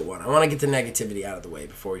bullshit one. I want to get the negativity out of the way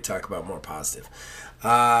before we talk about more positive.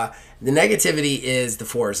 The negativity is the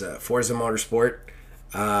Forza Motorsport.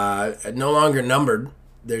 No longer numbered.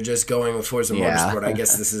 They're just going with Forza Motorsport. I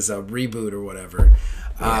guess this is a reboot or whatever.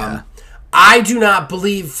 I do not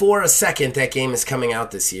believe for a second that game is coming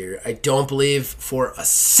out this year. I don't believe for a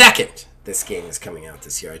second this game is coming out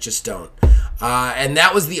this year. I just don't. And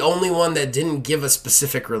that was the only one that didn't give a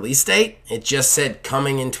specific release date. It just said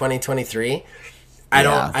coming in 2023. I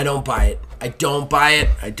don't buy it. I don't buy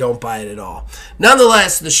it at all.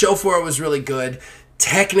 Nonetheless, the show for it was really good.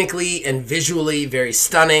 Technically and visually very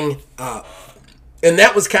stunning. And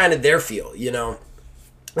that was kind of their feel, you know.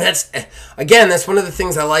 That's one of the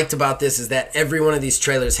things I liked about this is that every one of these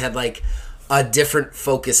trailers had like a different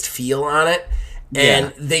focused feel on it.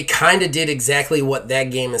 And they kind of did exactly what that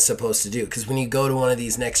game is supposed to do. Because when you go to one of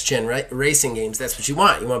these next-gen racing games, that's what you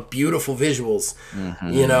want. You want beautiful visuals,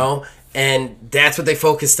 you know? And that's what they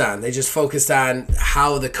focused on. They just focused on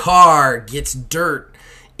how the car gets dirt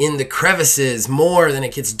in the crevices more than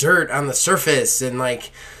it gets dirt on the surface. And,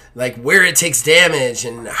 like where it takes damage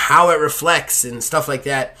and how it reflects and stuff like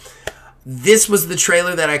that. This was the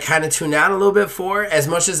trailer that I kind of tuned out a little bit for. As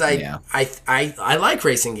much as I like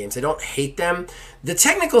racing games, I don't hate them. The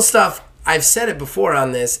technical stuff, I've said it before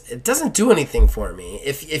on this, it doesn't do anything for me.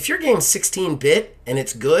 If your game's 16-bit and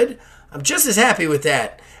it's good, I'm just as happy with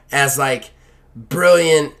that as like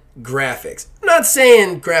brilliant graphics. I'm not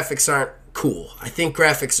saying graphics aren't cool. I think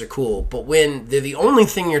graphics are cool, but when they're the only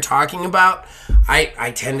thing you're talking about,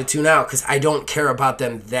 I tend to tune out because I don't care about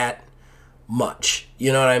them that much.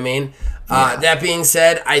 You know what I mean? That being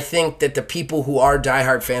said, I think that the people who are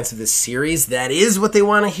diehard fans of this series, that is what they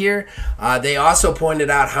want to hear. They also pointed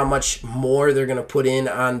out how much more they're going to put in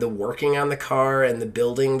on the working on the car and the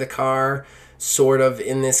building the car sort of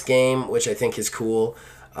in this game, which I think is cool.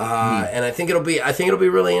 And I think it'll be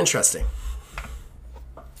really interesting.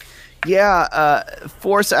 Yeah,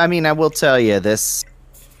 Forza. I mean, I will tell you this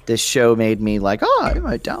show made me like, I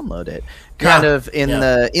might download it. Kind of in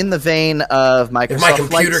the vein of Microsoft. If my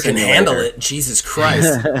computer can handle it, Jesus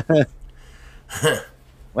Christ.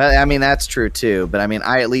 Well, I mean that's true too. But I mean,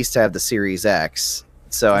 I at least have the Series X,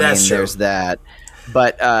 so there's that.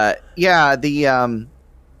 But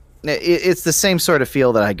it's the same sort of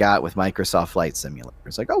feel that I got with Microsoft Flight Simulator.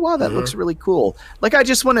 It's like, oh wow, that looks really cool. Like I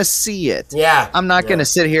just want to see it. Yeah, I'm not going to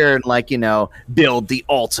sit here and build the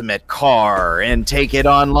ultimate car and take it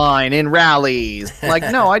online in rallies. Like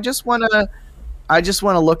no, I just want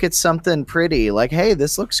to look at something pretty. Like hey,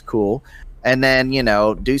 this looks cool, and then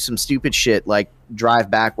do some stupid shit like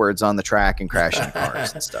drive backwards on the track and crash into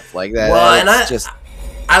cars and stuff like that. Well,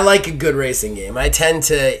 I like a good racing game. I tend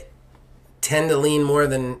to lean more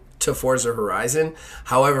to Forza Horizon.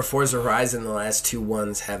 However, Forza Horizon, the last two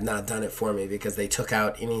ones have not done it for me because they took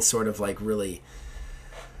out any sort of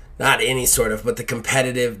not any sort of, but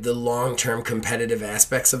the long-term competitive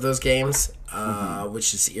aspects of those games,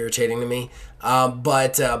 which is irritating to me.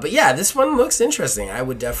 But yeah, this one looks interesting. I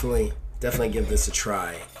would definitely give this a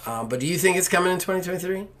try. But do you think it's coming in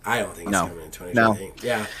 2023? I don't think it's coming in 2023. No.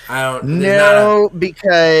 Yeah, I don't. No,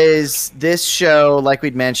 because this show, like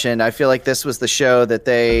we'd mentioned, I feel like this was the show that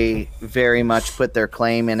they very much put their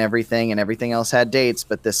claim in everything, and everything else had dates,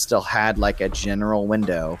 but this still had like a general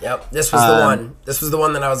window. Yep, this was the one. This was the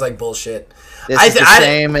one that I was like, bullshit. This is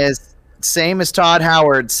the same as Todd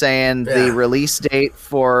Howard saying the release date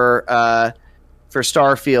for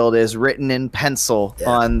Starfield is written in pencil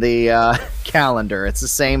on the calendar. It's the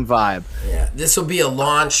same vibe. Yeah, this will be a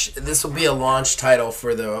launch title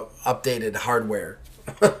for the updated hardware.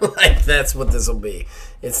 Like that's what this will be.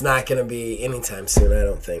 It's not going to be anytime soon, I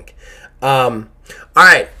don't think. All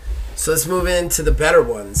right, so let's move into the better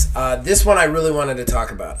ones. This one I really wanted to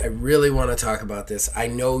talk about. I really want to talk about this. I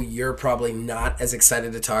know you're probably not as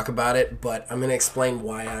excited to talk about it, but I'm going to explain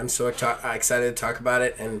why I'm so excited to talk about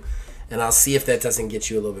it, and I'll see if that doesn't get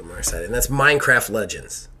you a little bit more excited. And that's Minecraft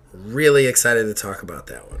Legends. Really excited to talk about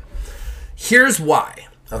that one. Here's why,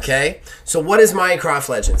 okay? So what is Minecraft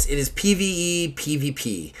Legends? It is PvE,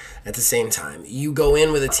 PvP at the same time. You go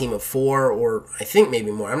in with a team of 4 or I think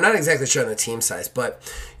maybe more. I'm not exactly sure on the team size, but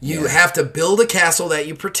you have to build a castle that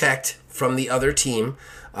you protect from the other team.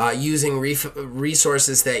 using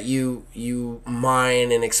resources that you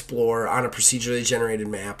mine and explore on a procedurally generated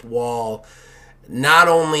map, while not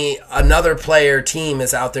only another player team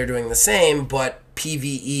is out there doing the same, but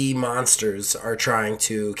PvE monsters are trying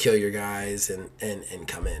to kill your guys and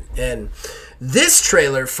come in. And this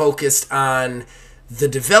trailer focused on the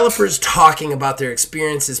developers talking about their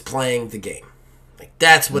experiences playing the game. Like,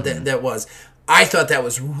 that's what that was. I thought that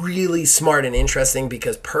was really smart and interesting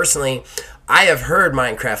because personally, I have heard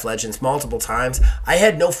Minecraft Legends multiple times. I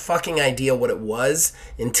had no fucking idea what it was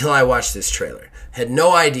until I watched this trailer. Had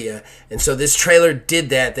no idea. And so this trailer did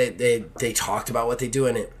that. They talked about what they do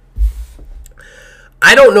in it.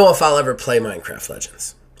 I don't know if I'll ever play Minecraft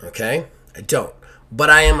Legends. Okay? I don't. But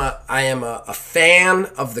I am a fan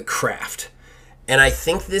of the craft. And I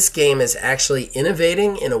think this game is actually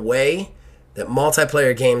innovating in a way that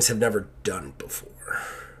multiplayer games have never done before.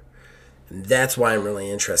 And that's why I'm really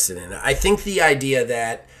interested in it. I think the idea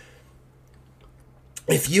that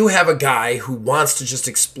if you have a guy who wants to just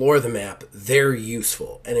explore the map, they're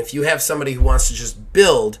useful. And if you have somebody who wants to just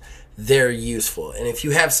build, they're useful. And if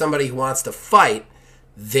you have somebody who wants to fight,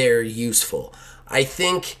 they're useful. I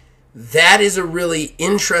think that is a really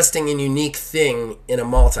interesting and unique thing in a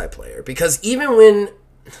multiplayer. Because even when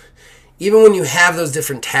you have those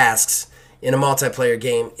different tasks in a multiplayer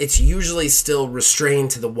game, it's usually still restrained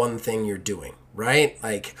to the one thing you're doing, right?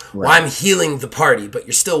 Like, well, I'm healing the party, but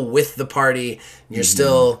you're still with the party. You're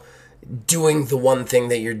still doing the one thing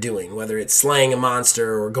that you're doing, whether it's slaying a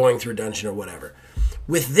monster or going through a dungeon or whatever.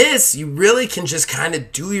 With this, you really can just kind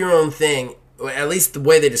of do your own thing, at least the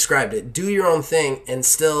way they described it, do your own thing and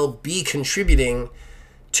still be contributing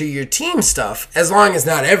to your team stuff, as long as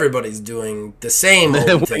not everybody's doing the same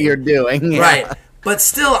old thing you're doing. Yeah. Right. But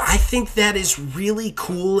still, I think that is really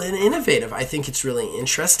cool and innovative. I think it's really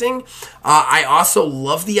interesting. I also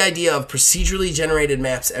love the idea of procedurally generated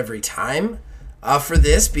maps every time for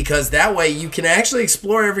this, because that way you can actually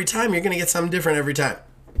explore every time. You're going to get something different every time.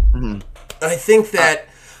 Mm-hmm. I think that,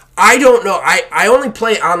 I don't know, I only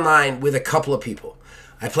play online with a couple of people.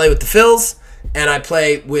 I play with the Phils, and I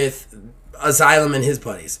play with Asylum and his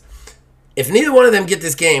buddies. If neither one of them get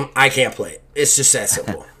this game, I can't play it. It's just that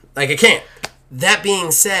simple. Like, I can't. That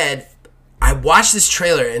being said, I watched this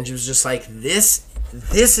trailer and it was just like, this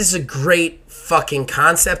is a great fucking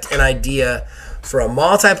concept and idea for a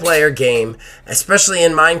multiplayer game, especially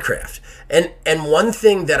in Minecraft. And one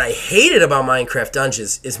thing that I hated about Minecraft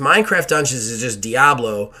Dungeons is just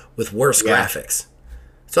Diablo with worse graphics.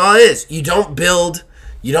 That's all it is. You don't build,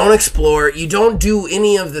 you don't explore, you don't do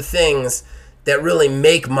any of the things that really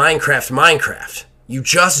make Minecraft. You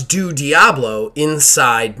just do Diablo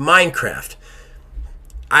inside Minecraft.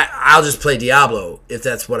 I'll just play Diablo if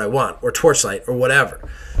that's what I want, or Torchlight, or whatever.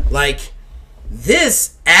 Like,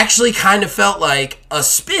 this actually kind of felt like a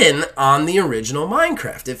spin on the original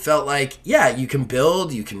Minecraft. It felt like, yeah, you can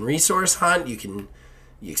build, you can resource hunt, you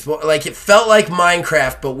explore. Like, it felt like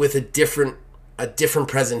Minecraft, but with a different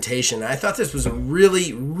presentation. I thought this was a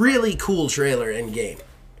really, really cool trailer and game.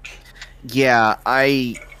 Yeah,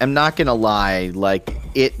 I am not gonna lie. Like,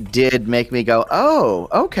 it did make me go, "Oh,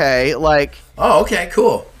 okay." Like, oh, okay,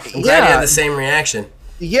 cool. I'm glad you had the same reaction.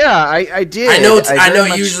 Yeah, I did. I know.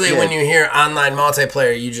 Usually, when you hear online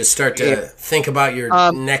multiplayer, you just start to think about your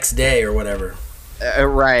next day or whatever.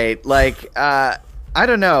 Right. Like, I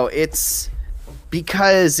don't know. It's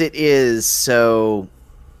because it is so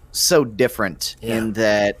different in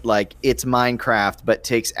that, like, it's Minecraft, but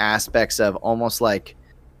takes aspects of almost like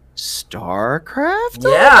StarCraft?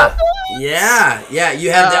 Yeah.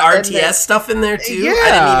 You have the RTS stuff in there too. Yeah.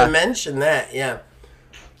 I didn't even mention that. Yeah.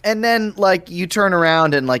 And then, like, you turn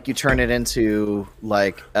around and, like, you turn it into,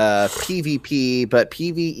 like, PvP, but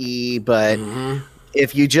PvE, but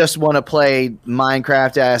if you just want to play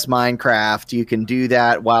Minecraft, you can do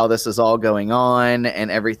that while this is all going on and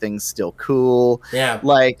everything's still cool. Yeah.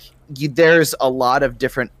 Like, there's a lot of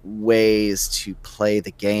different ways to play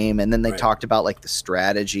the game. And then they talked about, like, the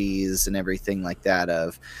strategies and everything like that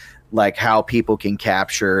of, like, how people can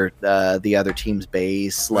capture the other team's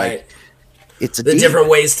base. Like, it's the different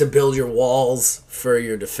ways to build your walls for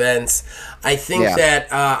your defense. I think that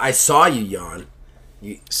I saw you yawn.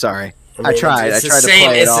 Sorry. I tried. I tried to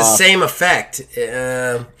play it It's off. the same effect.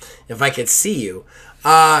 If I could see you.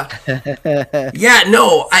 I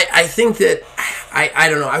think that I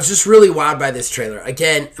don't know. I was just really wowed by this trailer.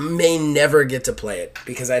 Again, may never get to play it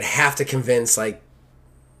because I'd have to convince like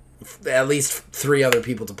at least 3 other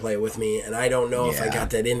people to play it with me, and I don't know if I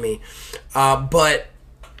got that in me. But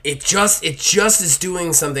it just is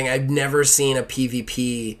doing something I've never seen a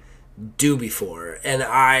PvP do before, and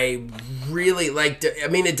I really like. I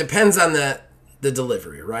mean, it depends on the the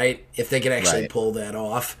delivery, right? If they can actually Right. pull that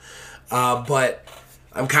off. But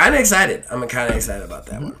I'm kind of excited. I'm kind of excited about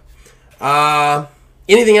that one.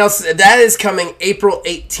 Anything else? That is coming April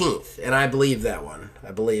 18th, and I believe that one.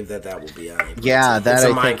 I believe that will be on April Yeah, 18th. that It's a I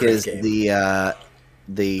think Minecraft is game.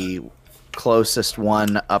 the closest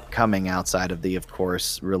one upcoming outside of the, of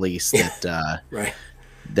course, release that Right.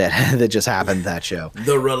 that just happened, that show.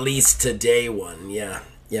 The release today one. Yeah.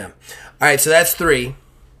 All right, so that's 3.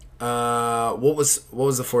 What was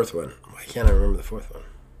the 4th one? Why can't I remember the 4th one?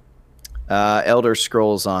 Elder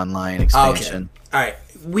Scrolls Online Okay. expansion. All right.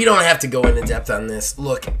 We don't have to go into depth on this.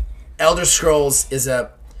 Look, Elder Scrolls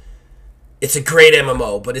it's a great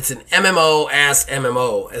MMO, but it's an MMO-ass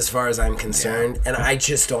MMO as far as I'm concerned, and I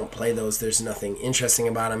just don't play those. There's nothing interesting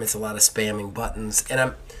about them. It's a lot of spamming buttons, and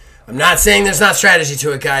I'm not saying there's not strategy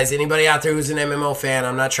to it, guys. Anybody out there who's an MMO fan,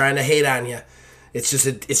 I'm not trying to hate on you. It's just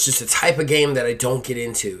a type of game that I don't get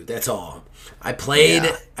into. That's all. I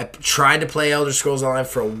tried to play Elder Scrolls Online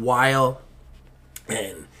for a while,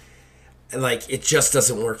 and like it just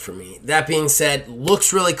doesn't work for me. That being said,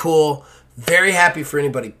 looks really cool. Very happy for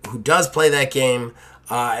anybody who does play that game,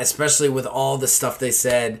 especially with all the stuff they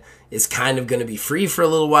said is kind of going to be free for a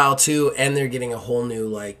little while too, and they're getting a whole new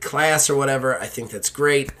like class or whatever. I think that's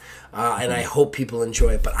great, and I hope people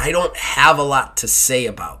enjoy it. But I don't have a lot to say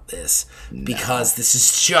about this because this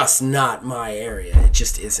is just not my area. It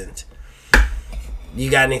just isn't. You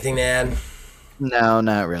got anything to add? No,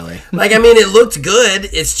 not really. Like, I mean, it looked good.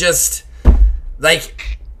 It's just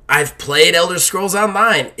like I've played Elder Scrolls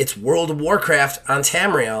Online. It's World of Warcraft on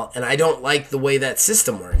Tamriel, and I don't like the way that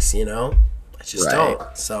system works, you know? I just Right.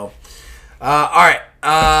 don't. So, all right.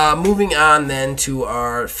 Moving on then to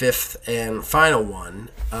our 5th and final one.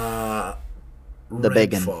 The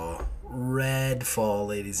big one. Redfall. Redfall,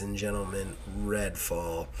 ladies and gentlemen.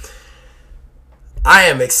 Redfall. I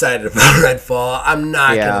am excited about Redfall. I'm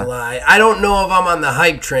not going to lie. I don't know if I'm on the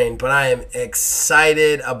hype train, but I am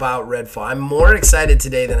excited about Redfall. I'm more excited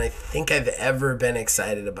today than I think I've ever been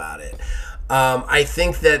excited about it. I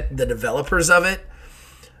think that the developers of it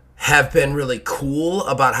have been really cool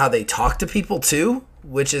about how they talk to people too,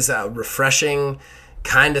 which is a refreshing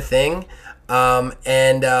kind of thing. They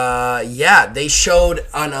showed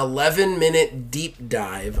an 11-minute deep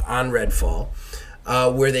dive on Redfall.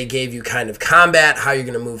 Where they gave you kind of combat, how you're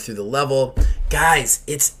going to move through the level. Guys,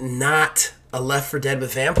 it's not a Left 4 Dead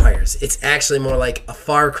with vampires. It's actually more like a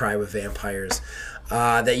Far Cry with vampires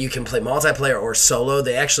that you can play multiplayer or solo.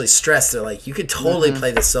 They actually stress, they're like, you could totally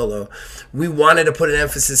play this solo. We wanted to put an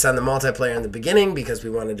emphasis on the multiplayer in the beginning because we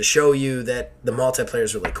wanted to show you that the multiplayer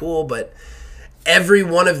is really cool, but every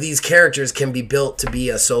one of these characters can be built to be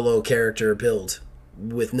a solo character build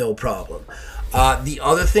with no problem. The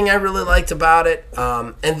other thing I really liked about it,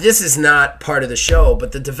 and this is not part of the show,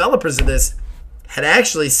 but the developers of this had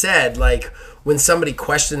actually said, like, when somebody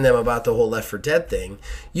questioned them about the whole Left 4 Dead thing,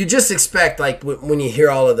 you just expect, like, when you hear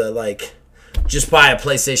all of the, like, just buy a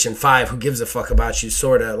PlayStation 5, who gives a fuck about you,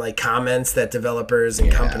 sort of, like, comments that developers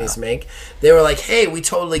and companies make. They were like, hey, we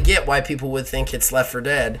totally get why people would think it's Left 4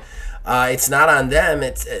 Dead. It's not on them.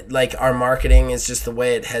 It's like our marketing is just the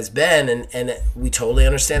way it has been, and we totally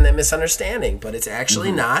understand that misunderstanding, but it's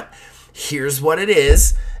actually not. Here's what it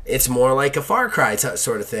is. It's more like a Far Cry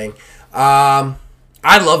sort of thing. I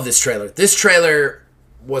love this trailer. This trailer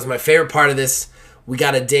was my favorite part of this. We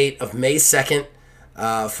got a date of May 2nd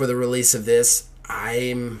for the release of this.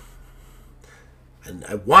 I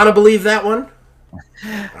want to believe that one.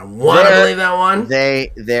 I want to believe that one.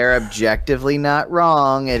 They're objectively not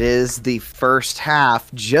wrong. It is the first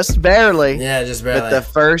half, just barely. Yeah, just barely. But the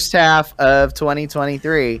first half of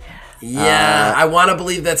 2023. Yeah, I want to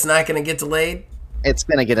believe that's not going to get delayed. It's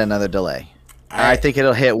going to get another delay. I think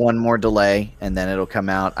it'll hit one more delay, and then it'll come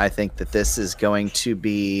out. I think that this is going to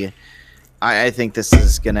be... I think this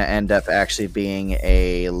is going to end up actually being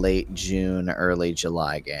a late June, early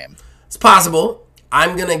July game. It's possible.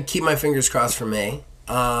 I'm going to keep my fingers crossed for May.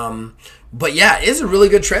 But yeah, it's a really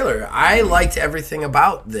good trailer. I liked everything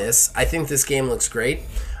about this. I think this game looks great.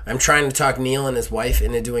 I'm trying to talk Neil and his wife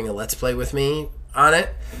into doing a Let's Play with me on it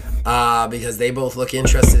because they both look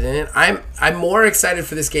interested in it. I'm more excited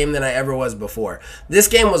for this game than I ever was before. This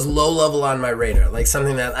game was low level on my radar, like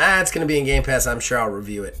something that it's going to be in Game Pass, I'm sure I'll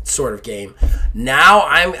review it sort of game. Now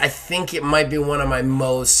I think it might be one of my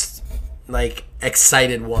most like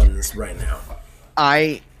excited ones right now.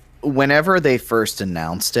 whenever they first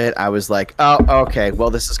announced it, I was like, oh, okay, well,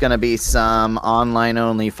 this is going to be some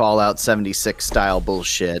online-only Fallout 76 style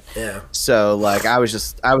bullshit. Yeah. So, like, I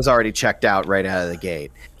was already checked out right out of the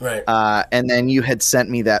gate. Right. And then you had sent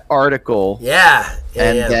me that article. Yeah.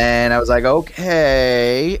 Then I was like,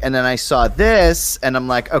 okay. And then I saw this, and I'm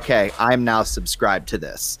like, okay, I'm now subscribed to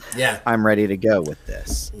this. Yeah. I'm ready to go with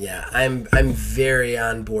this. Yeah. I'm very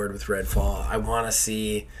on board with Redfall. I want to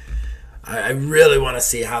see... I really want to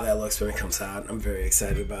see how that looks when it comes out. I'm very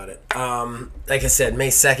excited about it. Like I said, May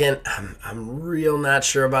 2nd, I'm real not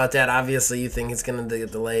sure about that. Obviously, you think it's going to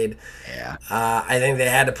get delayed. Yeah. I think they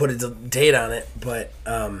had to put a date on it, but...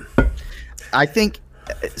 I think...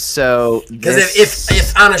 So... Because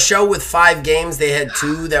if on a show with 5 games, they had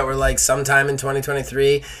 2 that were like sometime in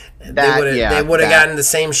 2023, they would have gotten the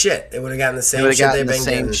same shit. They would have gotten the same shit they've been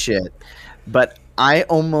getting. Shit. But I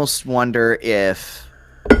almost wonder if...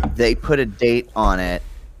 they put a date on it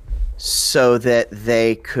so that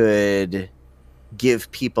they could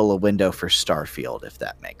give people a window for Starfield, if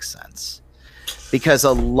that makes sense. Because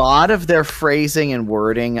a lot of their phrasing and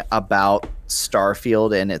wording about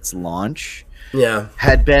Starfield and its launch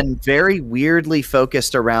had been very weirdly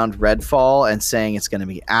focused around Redfall and saying it's going to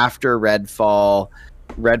be after Redfall.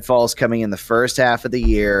 Redfall's coming in the first half of the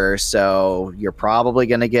year, so you're probably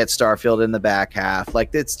going to get Starfield in the back half. Like,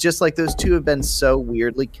 it's just like those two have been so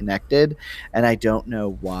weirdly connected, and I don't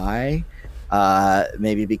know why.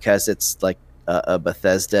 Maybe because it's like a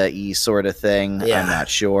Bethesda-y sort of thing. I'm not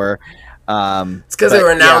sure. It's because they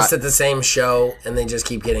were announced at the same show, and they just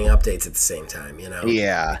keep getting updates at the same time, you know?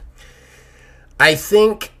 Yeah. I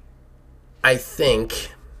think,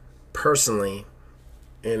 personally...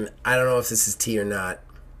 and I don't know if this is tea or not,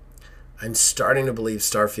 I'm starting to believe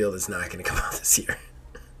Starfield is not going to come out this year.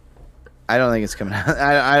 I don't think it's coming out.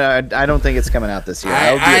 I don't think it's coming out this year.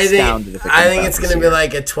 I think it's going to be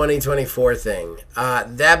like a 2024 thing.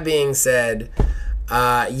 That being said,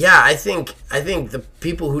 I think the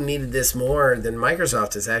people who needed this more than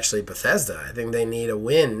Microsoft is actually Bethesda. I think they need a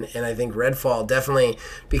win, and I think Redfall definitely,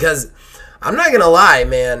 because I'm not going to lie,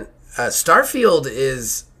 man, Starfield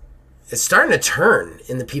is... it's starting to turn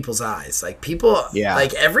in the people's eyes. Like, people,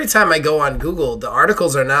 like, every time I go on Google, the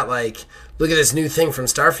articles are not like, look at this new thing from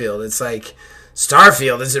Starfield. It's like,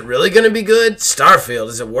 Starfield, is it really going to be good? Starfield,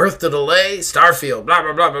 is it worth the delay? Starfield, blah,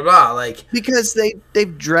 blah, blah, blah, blah. Like, because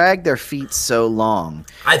they've dragged their feet so long.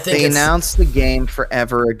 I think they announced the game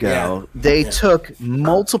forever ago. They took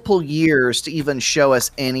multiple years to even show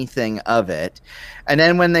us anything of it. And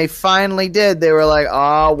then when they finally did, they were like,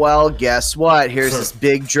 oh, well, guess what? Here's this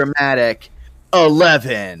big dramatic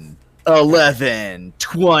 11,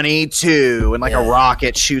 22. And like a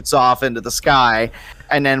rocket shoots off into the sky.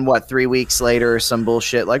 And then, 3 weeks later, some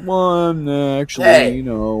bullshit like, well, actually,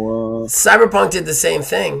 Cyberpunk did the same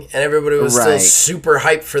thing. And everybody was still super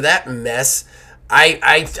hyped for that mess.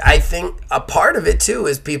 I think a part of it, too,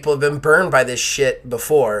 is people have been burned by this shit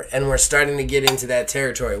before, and we're starting to get into that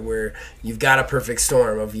territory where you've got a perfect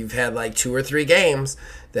storm of you've had, like, 2 or 3 games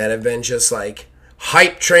that have been just, like,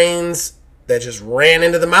 hype trains that just ran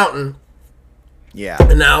into the mountain. Yeah.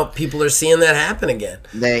 And now people are seeing that happen again.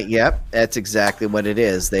 That's exactly what it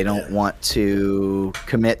is. They don't want to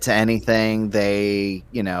commit to anything. They,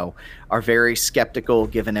 are very skeptical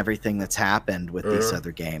given everything that's happened with these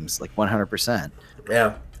other games, like 100%.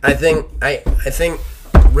 Yeah. I think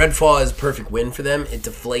Redfall is a perfect win for them. It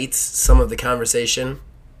deflates some of the conversation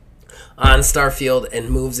on Starfield and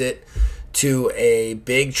moves it to a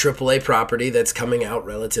big AAA property that's coming out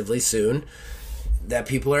relatively soon that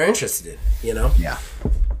people are interested in, Yeah.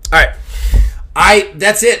 All right.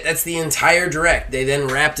 That's it. That's the entire direct. They then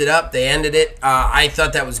wrapped it up. They ended it. I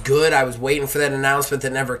thought that was good. I was waiting for that announcement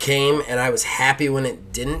that never came, and I was happy when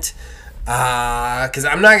it didn't. Because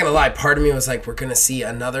I'm not gonna lie, part of me was like, we're gonna see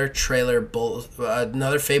another trailer,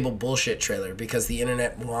 another Fable bullshit trailer, because the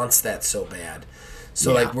internet wants that so bad.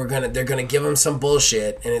 So like they're gonna give them some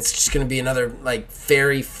bullshit, and it's just gonna be another like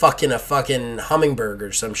fairy fucking a fucking hummingbird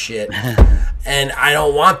or some shit, and I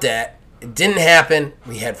don't want that. It didn't happen.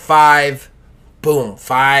 We had 5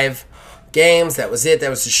 games. That was it. That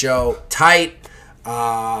was the show. Tight.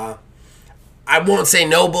 I won't say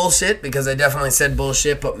no bullshit, because I definitely said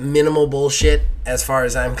bullshit, but minimal bullshit as far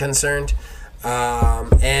as I'm concerned.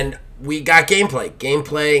 And we got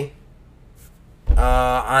gameplay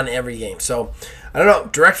on every game. So I don't know.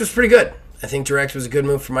 Direct was pretty good. I think Direct was a good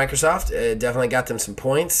move for Microsoft. It definitely got them some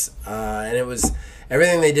points, and it was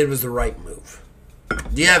everything they did was the right move.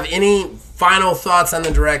 Do you have any final thoughts on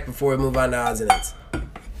the Direct before we move on to odds and ends?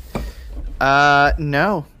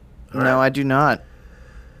 No. No, I do not.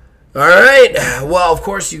 All right. Well, of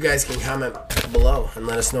course, you guys can comment below and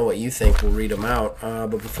let us know what you think. We'll read them out.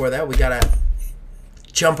 But before that, we got to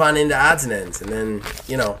jump on into odds and ends and then,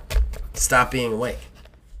 stop being awake.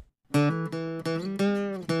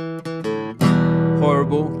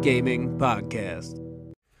 Horrible Gaming Podcast.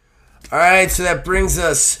 All right, so that brings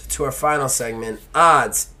us to our final segment,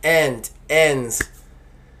 odds and ends.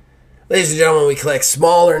 Ladies and gentlemen, we collect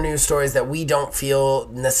smaller news stories that we don't feel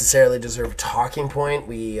necessarily deserve a talking point.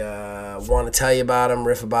 We want to tell you about them,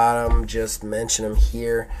 riff about them, just mention them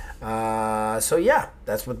here. So yeah,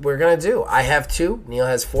 that's what we're going to do. I have 2. Neil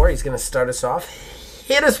has 4. He's going to start us off.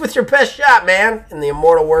 Hit us with your best shot, man, in the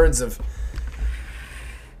immortal words of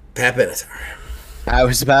Pat Benatar. I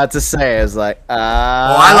was about to say, I was like,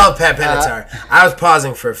 I love Pat Benatar. I was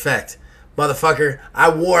pausing for effect. Motherfucker, I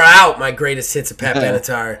wore out my greatest hits of Pat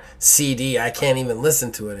Benatar CD. I can't even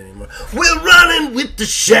listen to it anymore. We're running with the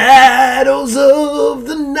shadows of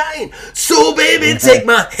the night. So, baby, take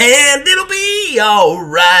my hand. It'll be all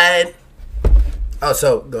right. Oh,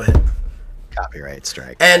 so, go ahead. Copyright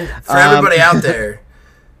strike. And for everybody out there,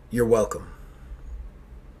 you're welcome.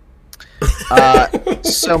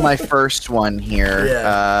 So my first one here.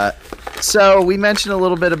 Yeah. So we mentioned a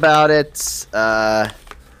little bit about it. I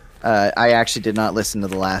actually did not listen to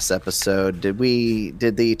the last episode. Did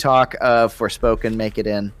the talk of Forspoken make it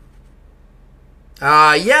in?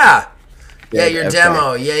 Yeah, your okay.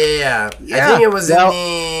 demo. Yeah. I think it was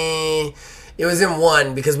it was in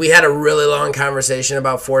 1 because we had a really long conversation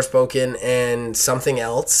about Forspoken and something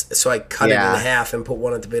else. So I cut it in half and put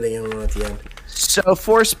one at the beginning and one at the end. So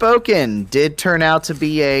Forspoken did turn out to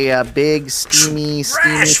be a big, steamy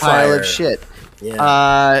pile of shit.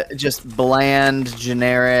 Yeah. Just bland,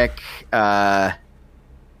 generic. The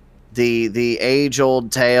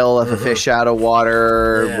age-old tale of a fish out of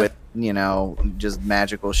water with just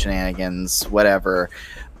magical shenanigans, whatever.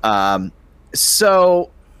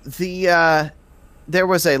 So there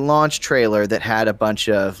was a launch trailer that had a bunch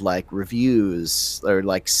of reviews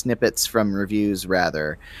or snippets from reviews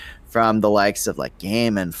rather. From the likes of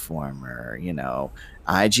Game Informer,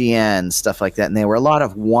 IGN, stuff like that. And they were a lot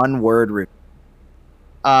of one-word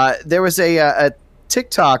there was a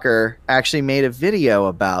TikToker actually made a video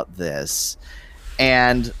about this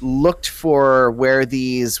and looked for where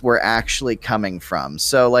these were actually coming from.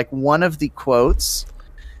 So, one of the quotes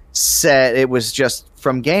said it was just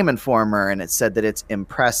from Game Informer, and it said that it's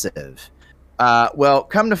impressive. Well,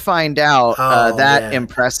 come to find out,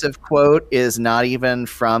 impressive quote is not even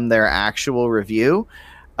from their actual review.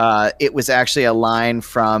 It was actually a line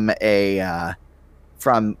from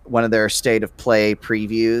from one of their State of Play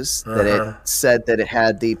previews that it said that it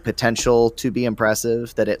had the potential to be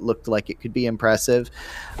impressive, that it looked like it could be impressive.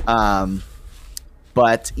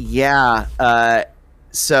 But yeah,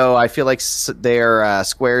 so I feel like they're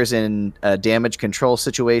Square's in a damage control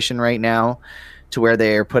situation right now, to where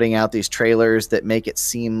they are putting out these trailers that make it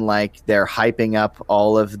seem like they're hyping up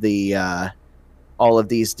all of these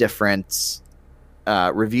different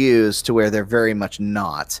reviews, to where they're very much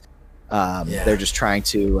not. They're just trying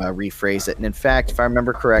to rephrase it. And in fact, if I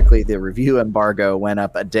remember correctly, the review embargo went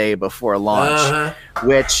up a day before launch,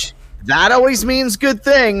 which that always means good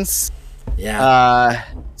things. Yeah.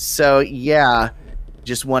 So yeah,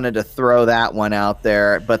 just wanted to throw that one out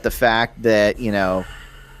there. But the fact that,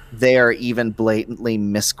 they are even blatantly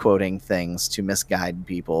misquoting things to misguide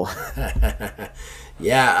people.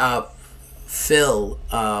 Yeah, Phil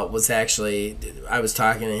was actually, I was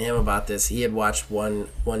talking to him about this. He had watched one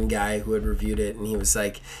guy who had reviewed it, and he was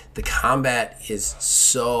like, the combat is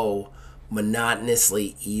so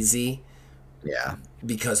monotonously easy. Yeah.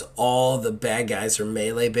 Because all the bad guys are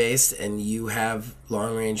melee based, and you have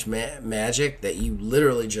long range magic that you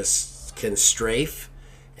literally just can strafe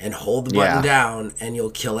and hold the button down, and you'll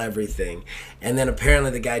kill everything. And then apparently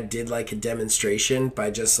the guy did a demonstration by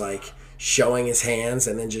just showing his hands,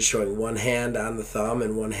 and then just showing one hand on the thumb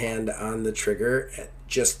and one hand on the trigger,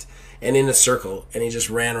 and in a circle, and he just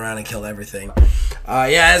ran around and killed everything.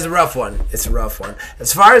 Yeah, it's a rough one. As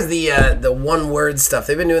far as the one word stuff,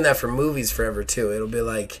 they've been doing that for movies forever too. It'll be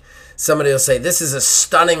somebody will say, "This is a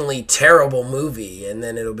stunningly terrible movie," and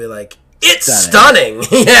then it'll be like, "It's stunning."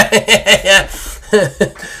 Yeah.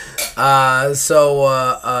 Yeah.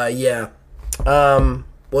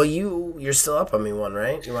 Well, you're still up on me one,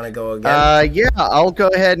 right? You want to go again? Yeah, I'll go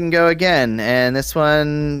ahead and go again. And this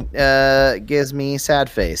one gives me sad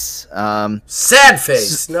face. Sad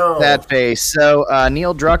face. No. Sad face. So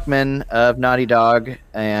Neil Druckmann of Naughty Dog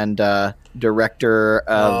and director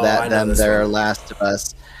of their Last of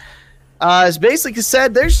Us has basically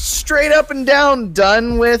said they're straight up and down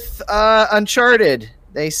done with Uncharted.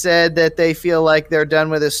 They said that they feel like they're done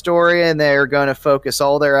with the story and they're going to focus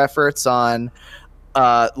all their efforts on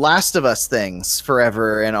Last of Us things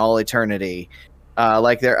forever and all eternity.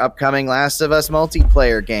 Like their upcoming Last of Us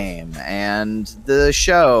multiplayer game and the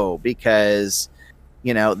show, because,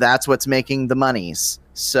 you know, that's what's making the monies.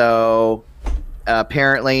 So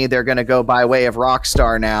apparently they're going to go by way of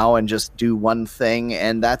Rockstar now and just do one thing,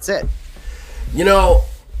 and that's it. You know,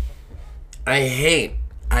 I hate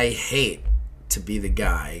to be the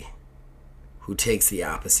guy who takes the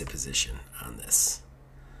opposite position on this.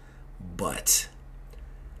 But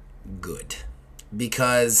good.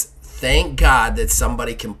 Because thank God that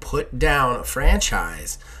somebody can put down a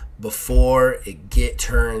franchise before it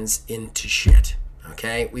turns into shit.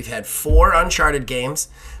 Okay? We've had 4 Uncharted games.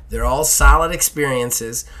 They're all solid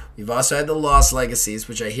experiences. We've also had the Lost Legacies,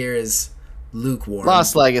 which I hear is lukewarm.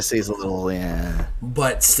 Lost Legacy is a little, yeah.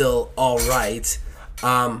 But still all right.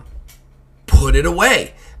 Put it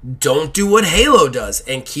away. Don't do what Halo does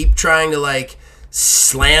and keep trying to, like,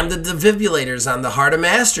 slam the defibrillators on the heart of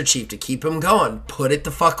Master Chief to keep him going. Put it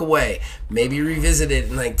the fuck away. Maybe revisit it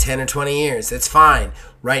in like 10 or 20 years. It's fine.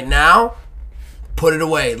 Right now, put it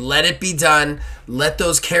away. Let it be done. Let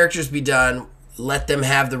those characters be done. Let them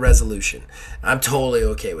have the resolution. I'm totally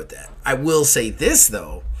okay with that. I will say this,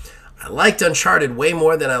 though. I liked Uncharted way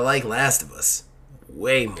more than I like Last of Us.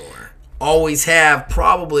 Way more. Always have,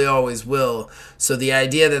 probably always will. So the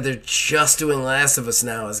idea that they're just doing Last of Us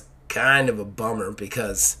now is kind of a bummer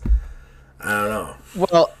because I don't know.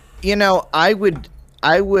 Well, you know, I would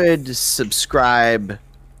subscribe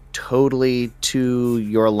totally to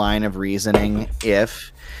your line of reasoning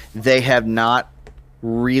if they have not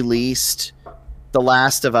released The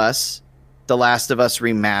Last of Us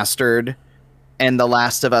Remastered, and The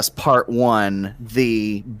Last of Us Part 1,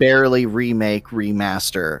 the barely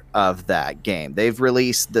remaster of that game. They've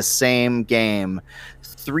released the same game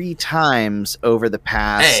 3 times over the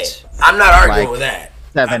past... Hey, I'm not arguing with that.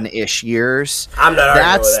 7-ish years. I'm not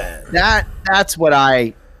arguing with that.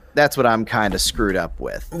 That's what I'm kind of screwed up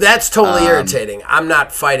with. That's totally irritating. I'm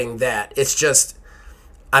not fighting that. It's just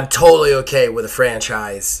I'm totally okay with a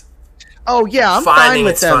franchise. Oh yeah, I'm finding fine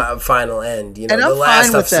with its them. Final end. You know, and the I'm Last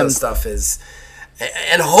fine with them. Stuff is,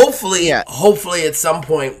 and hopefully at some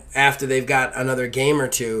point after they've got another game or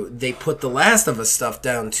two, they put the Last of Us stuff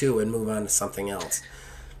down too and move on to something else.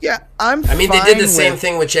 Yeah, I mean, they did the same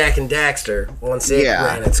thing with Jak and Daxter once it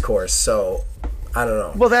ran its course. So I don't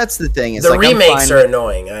know. Well, that's the thing. It's the remakes are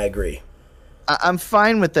annoying. I agree. I'm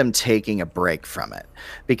fine with them taking a break from it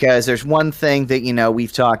because there's one thing that, you know,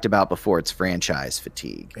 we've talked about before. It's franchise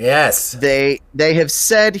fatigue. Yes. They have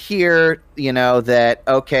said here, you know, that,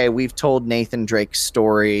 okay, we've told Nathan Drake's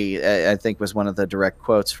story, I think was one of the direct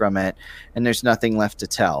quotes from it, and there's nothing left to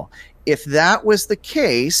tell. If that was the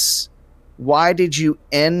case, why did you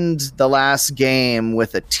end the last game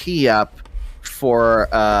with a tee up for,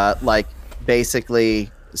 like, basically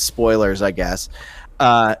spoilers, I guess,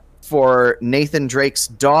 for Nathan Drake's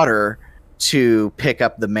daughter to pick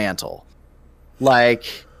up the mantle?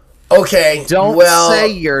 Like, okay, don't say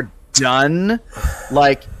you're done.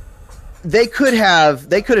 Like, they could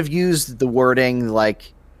have used the wording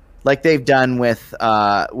like they've done with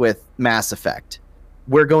Mass Effect.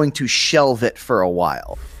 We're going to shelve it for a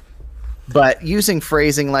while. But using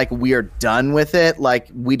phrasing like we're done with it, like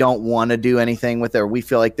we don't want to do anything with it, or we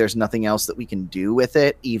feel like there's nothing else that we can do with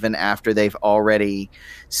it, even after they've already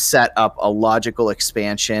set up a logical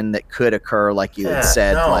expansion that could occur, like you had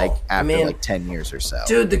said, after like 10 years or so.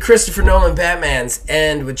 Dude, the Christopher Nolan Batmans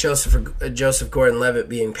end with Joseph Gordon-Levitt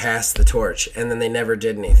being passed the torch, and then they never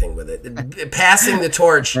did anything with it. Passing the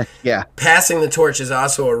torch, passing the torch is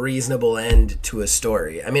also a reasonable end to a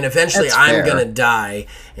story. I mean, eventually I'm gonna die,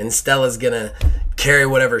 and Stella's gonna carry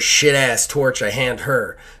whatever shit ass torch I hand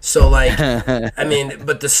her. So like, I mean,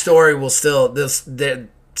 but the story will there's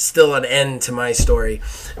still an end to my story.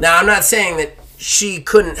 Now, I'm not saying that she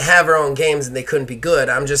couldn't have her own games and they couldn't be good.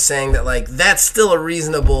 I'm just saying that like that's still a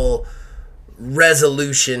reasonable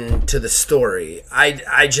resolution to the story.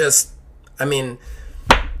 I mean,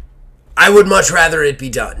 I would much rather it be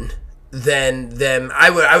done than them. I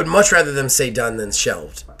would much rather them say done than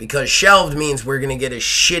shelved, because shelved means we're gonna get a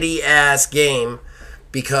shitty ass game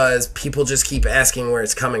because people just keep asking where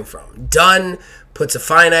it's coming from. Done puts a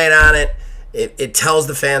finite on it. It tells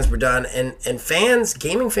the fans we're done, and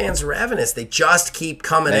gaming fans are ravenous. They just keep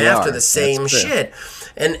coming after the same shit.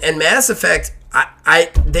 And Mass Effect,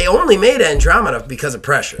 they only made Andromeda because of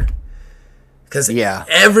pressure. Because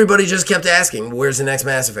everybody just kept asking, where's the next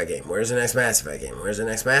Mass Effect game? Where's the next Mass Effect game? Where's the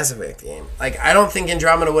next Mass Effect game? Like, I don't think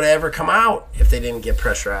Andromeda would have ever come out if they didn't get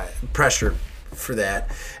pressure for that.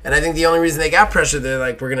 And I think the only reason they got pressure, they're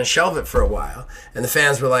like, we're going to shelve it for a while. And the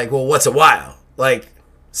fans were like, well, what's a while? Like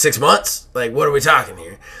 6 months? Like, what are we talking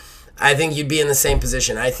here? I think you'd be in the same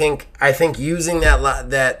position. I think using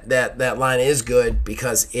that line is good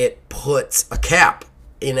because it puts a cap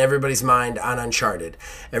in everybody's mind on Uncharted.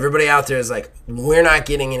 Everybody out there is like, we're not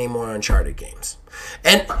getting any more Uncharted games.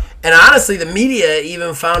 And honestly, the media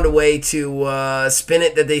even found a way to spin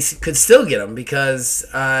it that they could still get them because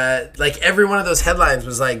like every one of those headlines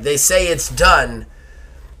was like, they say it's done.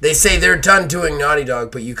 They say they're done doing Naughty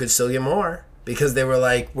Dog, but you could still get more because they were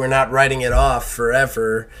like, we're not writing it off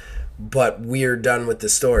forever, but we're done with the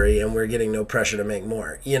story and we're getting no pressure to make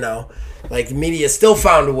more. You know, like the media still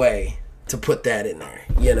found a way to put that in there.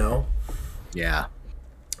 You know. Yeah.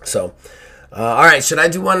 So, all right, should I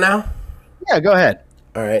do one now? Yeah, go ahead.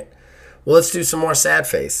 All right. Well, let's do some more sad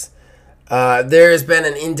face. There has been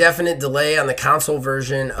an indefinite delay on the console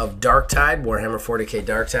version of Darktide, Warhammer 40k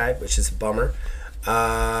Darktide, which is a bummer.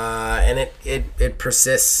 And it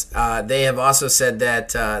persists. They have also said that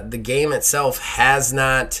the game itself has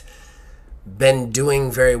not been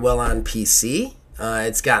doing very well on PC.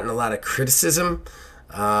 It's gotten a lot of criticism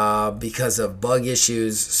because of bug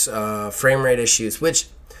issues, frame rate issues, which,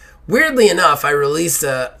 weirdly enough, I released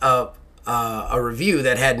a review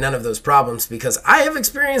that had none of those problems because I have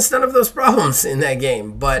experienced none of those problems in that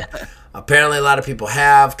game. But apparently a lot of people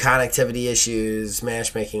have connectivity issues,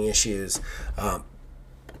 matchmaking issues.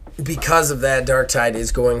 Because of that, Darktide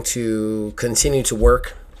is going to continue to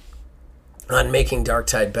work on making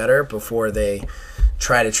Darktide better before they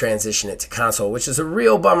try to transition it to console, which is a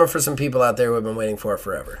real bummer for some people out there who have been waiting for it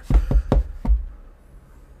forever.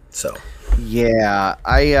 So, yeah,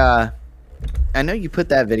 I know you put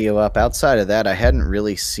that video up. Outside of that, I hadn't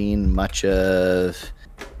really seen much of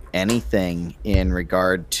anything in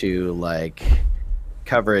regard to like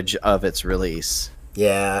coverage of its release.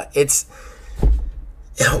 Yeah,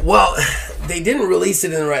 well, they didn't release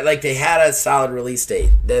it in the right, like they had a solid release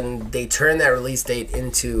date. Then they turned that release date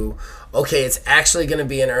into, okay, it's actually going to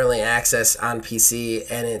be in early access on PC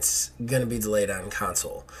and it's going to be delayed on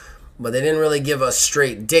console. But they didn't really give a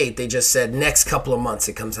straight date. They just said next couple of months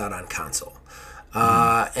it comes out on console.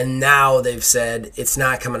 And now they've said it's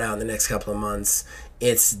not coming out in the next couple of months.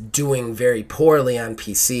 It's doing very poorly on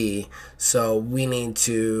PC, so we need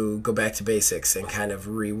to go back to basics and kind of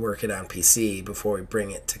rework it on PC before we bring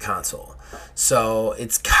it to console. So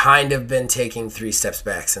it's kind of been taking 3 steps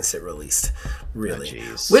back since it released, really.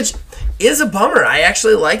 Oh, which is a bummer. I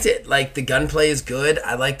actually liked it. Like, the gunplay is good.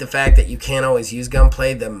 I like the fact that you can't always use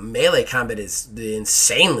gunplay. The melee combat is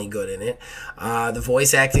insanely good in it. The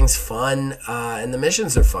voice acting's fun, and the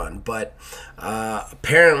missions are fun. But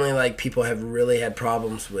apparently, like, people have really had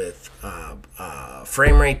problems with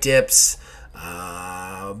frame rate dips,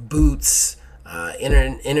 boots,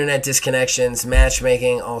 internet disconnections,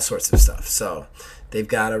 matchmaking, all sorts of stuff. So they've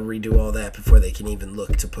got to redo all that before they can even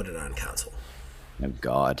look to put it on console. Oh,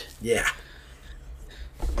 God. Yeah.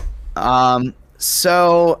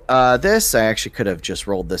 So this, I actually could have just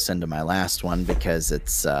rolled this into my last one because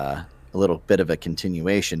it's a little bit of a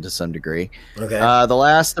continuation to some degree. Okay. The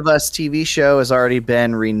Last of Us TV show has already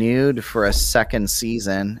been renewed for a second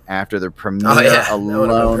season after the premiere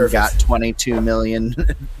alone got 22 million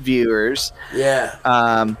viewers.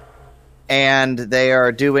 Yeah. And they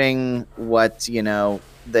are doing what, you know,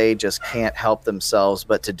 they just can't help themselves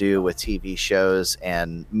but to do with TV shows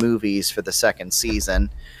and movies for the second season.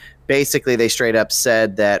 Basically, they straight up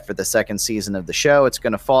said that for the second season of the show, it's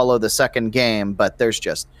going to follow the second game, but there's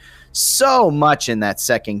just so much in that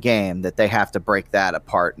second game that they have to break that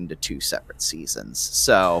apart into 2 separate seasons.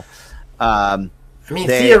 So, I mean,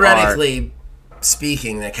 theoretically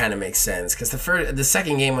speaking, that kind of makes sense because the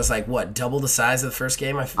second game was like what, double the size of the first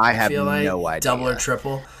game? I have feel like no idea. Double or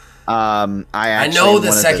triple. I know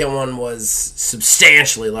the second one was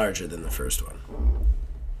substantially larger than the first one.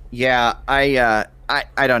 Yeah, I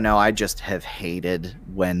don't know. I just have hated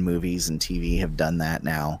when movies and TV have done that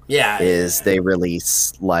now. Yeah. They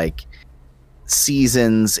release like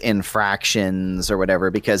seasons in fractions or whatever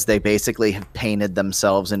because they basically have painted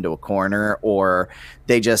themselves into a corner, or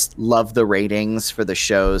they just love the ratings for the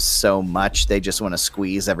shows so much they just want to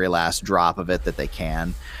squeeze every last drop of it that they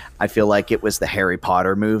can. I feel like it was the Harry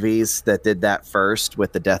Potter movies that did that first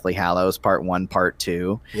with the Deathly Hallows Part 1, Part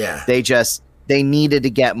 2. Yeah. They needed to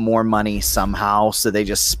get more money somehow, so they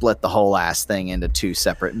just split the whole ass thing into 2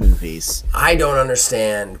 separate movies. I don't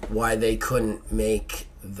understand why they couldn't make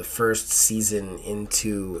the first season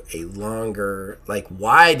into a longer, like,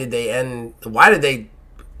 why did they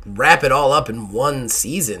wrap it all up in one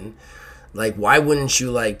season? Like, why wouldn't you,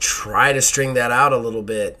 like, try to string that out a little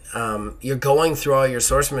bit? You're going through all your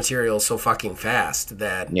source material so fucking fast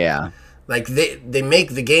that... Yeah. Like, they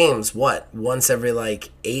make the games, once every,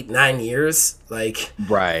 like, 8-9 years? Like,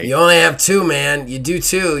 right. You only have 2, man. You do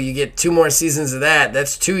 2, you get 2 more seasons of that.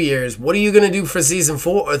 That's 2 years. What are you going to do for season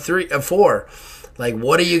 4 or 3 or 4? Like,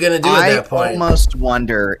 what are you going to do at that point? I almost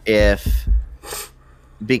wonder if...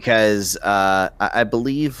 Because I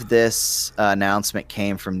believe this announcement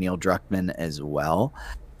came from Neil Druckmann as well.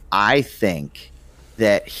 I think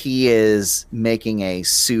that he is making a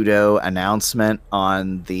pseudo announcement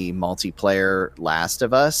on the multiplayer Last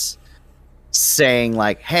of Us, saying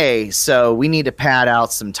like, hey, so we need to pad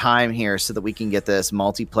out some time here so that we can get this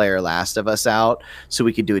multiplayer Last of Us out so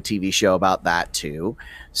we could do a TV show about that too.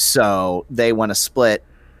 So they want to split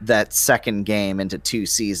that second game into 2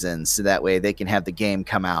 seasons so that way they can have the game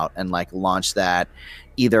come out and like launch that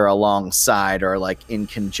either alongside or like in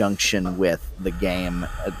conjunction with the game,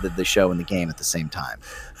 the show and the game at the same time.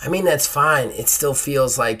 I mean, that's fine. It still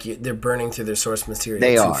feels like they're burning through their source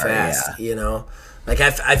material too fast, you know? Like,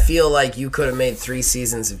 I feel like you could have made 3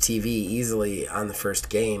 seasons of TV easily on the first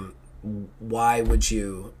game. Why would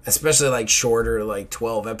you, especially like shorter, like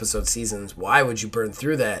 12 episode seasons, why would you burn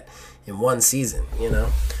through that in 1 season, you know?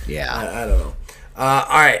 Yeah. I don't know. All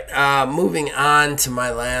right, moving on to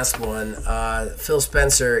my last one. Phil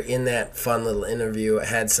Spencer, in that fun little interview,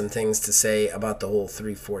 had some things to say about the whole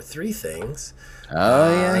 343 things.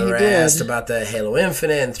 Oh, yeah, he did. Asked about the Halo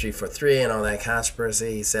Infinite and 343 and all that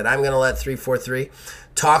controversy. He said, I'm going to let 343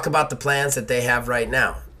 talk about the plans that they have right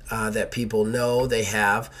now, that people know they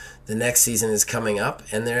have. The next season is coming up,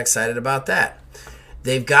 and they're excited about that.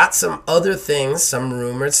 They've got some other things, some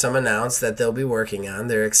rumored, some announced, that they'll be working on.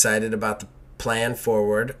 They're excited about the plan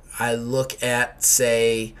forward. I look at,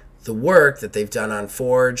 say, the work that they've done on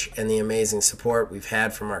Forge and the amazing support we've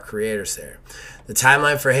had from our creators there. The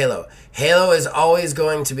timeline for Halo. Halo is always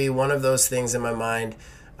going to be one of those things in my mind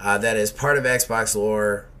that is part of Xbox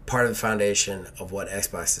lore, part of the foundation of what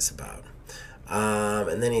Xbox is about.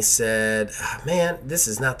 And then he said, man, this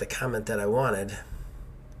is not the comment that I wanted.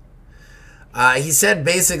 He said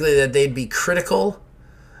basically that they'd be critical.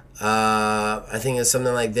 I think it's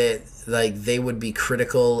something like they would be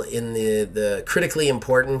critical in the critically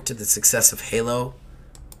important to the success of Halo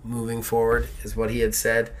moving forward, is what he had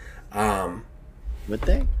said. Would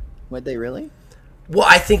they? Would they really? Well,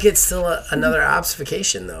 I think it's still another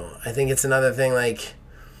obfuscation, though. I think it's another thing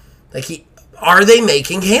are they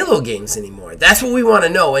making Halo games anymore? That's what we want to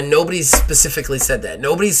know, and nobody specifically said that.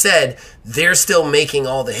 Nobody said they're still making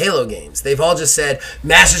all the Halo games. They've all just said,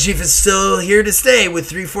 Master Chief is still here to stay with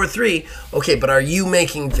 343. Okay, but are you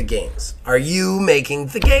making the games? Are you making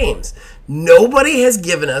the games? Nobody has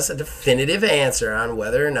given us a definitive answer on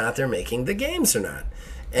whether or not they're making the games or not.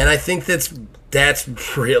 And I think that's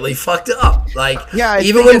really fucked up. Like, yeah,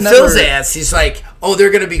 even when Phil's asked, he's like, oh, they're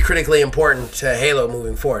going to be critically important to Halo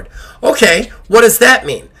moving forward. Okay, what does that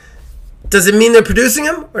mean? Does it mean they're producing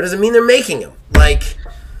them, or does it mean they're making them? Like,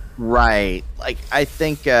 right. Like, I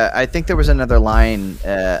think there was another line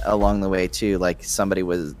along the way too. Like, somebody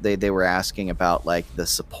was they were asking about like the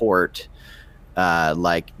support.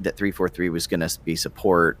 Like that 343 was going to be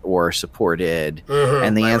support or supported,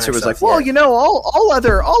 and the answer was like, well, you know, all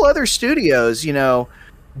other studios, you know,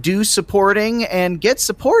 do supporting and get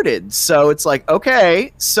supported. So it's like,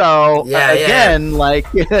 okay, so again,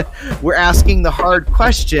 like we're asking the hard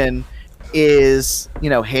question: is, you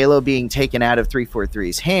know, Halo being taken out of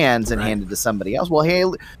 343's hands and handed to somebody else? Well,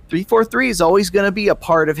 Halo 343 is always going to be a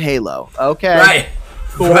part of Halo. Okay, right,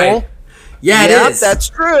 cool. Right. Yeah, it is. That's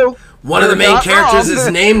true. One of the main characters is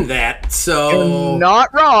named that, so you're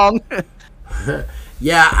not wrong.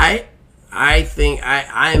 Yeah, I think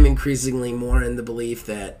I am increasingly more in the belief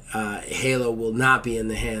that Halo will not be in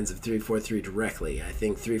the hands of 343 directly. I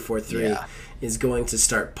think 343 is going to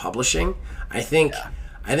start publishing. I think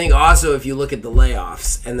also, if you look at the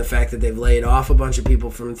layoffs and the fact that they've laid off a bunch of people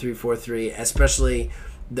from 343, especially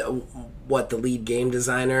the lead game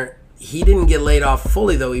designer. He didn't get laid off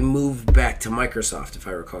fully, though. He moved back to Microsoft, if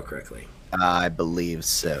I recall correctly. I believe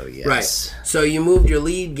so, yes. Right. So you moved your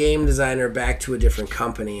lead game designer back to a different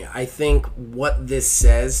company. I think what this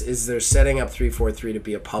says is they're setting up 343 to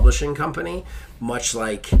be a publishing company, much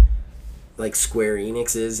like Square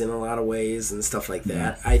Enix is in a lot of ways and stuff like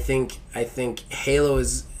that. I think Halo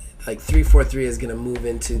is, like, 343 is going to move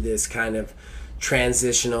into this kind of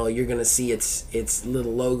transitional. You're going to see its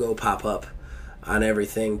little logo pop up on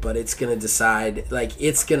everything, but it's going to decide, like,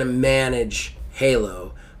 it's going to manage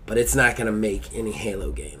Halo, but it's not going to make any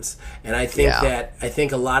Halo games. And I think I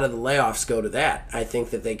think a lot of the layoffs go to that. I think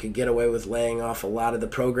that they could get away with laying off a lot of the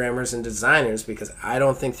programmers and designers because I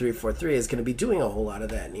don't think 343 is going to be doing a whole lot of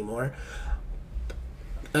that anymore.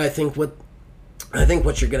 I think what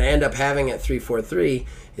you're going to end up having at 343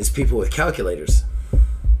 is people with calculators.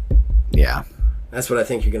 Yeah. That's what I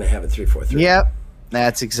think you're going to have at 343. Yep.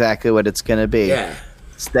 That's exactly what it's going to be. Yeah.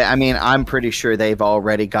 I mean, I'm pretty sure they've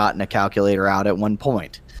already gotten a calculator out at one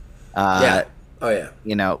point. Yeah. Oh, yeah.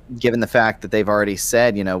 You know, given the fact that they've already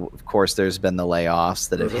said, you know, of course, there's been the layoffs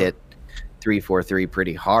that have hit 343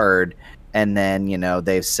 pretty hard. And then, you know,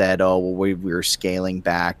 they've said, oh, well, we were scaling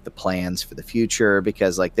back the plans for the future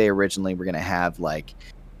because, like, they originally were going to have, like,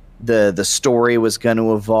 the story was going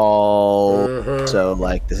to evolve. So,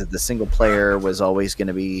 like, the single player was always going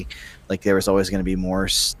to be, like, there was always going to be more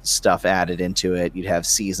stuff added into it. You'd have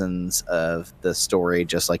seasons of the story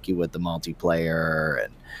just like you would the multiplayer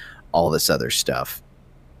and all this other stuff.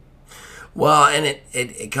 Well, and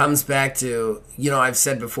it comes back to, you know, I've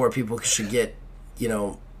said before people should get, you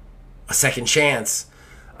know, a second chance.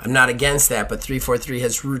 I'm not against that, but 343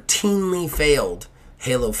 has routinely failed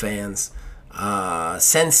Halo fans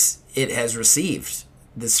since it has received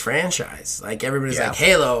this franchise. Like, everybody's like,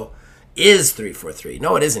 Halo is 343.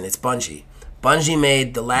 No, it isn't. It's Bungie. Bungie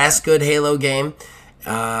made the last good Halo game,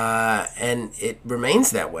 and it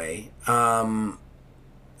remains that way.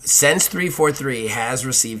 Since 343 has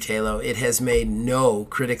received Halo, it has made no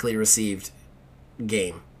critically received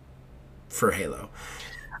game for Halo.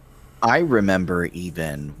 I remember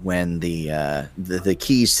even when the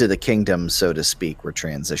keys to the kingdom, so to speak, were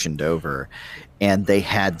transitioned over, and they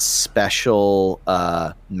had special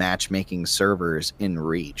matchmaking servers in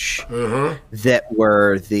Reach that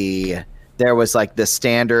were there was like the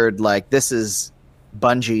standard, like, this is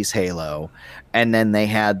Bungie's Halo, and then they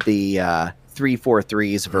had the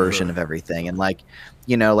 343's version of everything, and, like,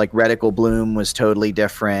 you know, like, Reticle Bloom was totally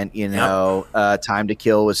different, you know, time to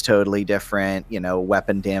kill was totally different, you know,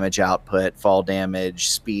 weapon damage output, fall damage,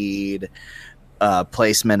 speed,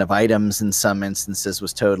 placement of items in some instances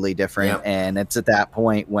was totally different. And it's at that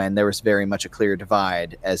point when there was very much a clear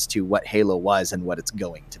divide as to what Halo was and what it's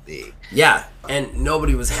going to be. Yeah, and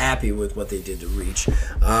nobody was happy with what they did to Reach.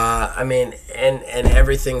 I mean, and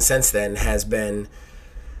everything since then has been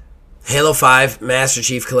Halo 5, Master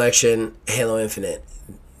Chief Collection, Halo Infinite.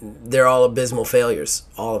 They're all abysmal failures,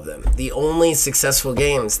 all of them. The only successful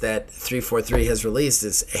games that 343 has released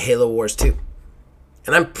is Halo Wars 2.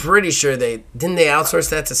 And I'm pretty sure didn't they outsource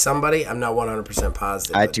that to somebody? I'm not 100%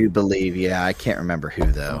 positive. I do believe, yeah. I can't remember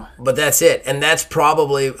who, though. But that's it. And that's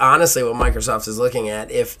probably, honestly, what Microsoft is looking at.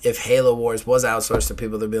 If Halo Wars was outsourced to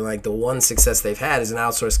people, they'd be like, the one success they've had is an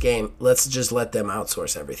outsourced game. Let's just let them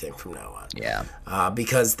outsource everything from now on. Yeah.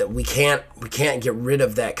 Because we can't get rid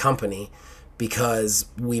of that company because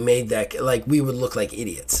we made that, like, we would look like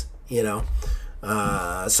idiots, you know?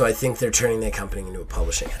 So I think they're turning that company into a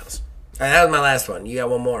publishing house. That was my last one. You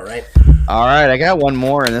got one more, right? All right, I got one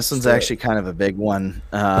more, and this one's actually kind of a big one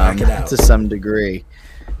to some degree.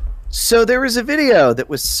 So there was a video that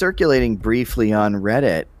was circulating briefly on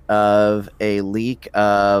Reddit of a leak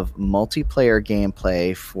of multiplayer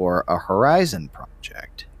gameplay for a Horizon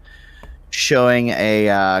project, showing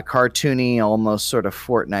a cartoony, almost sort of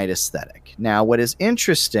Fortnite aesthetic. Now, what is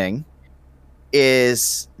interesting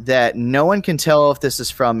is that no one can tell if this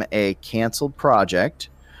is from a canceled project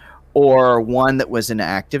or one that was in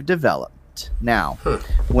active development. Now,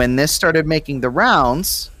 when this started making the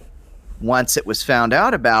rounds, once it was found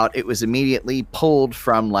out about, it was immediately pulled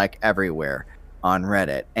from, like, everywhere on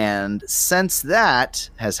Reddit. And since that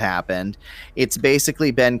has happened, it's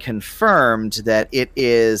basically been confirmed that it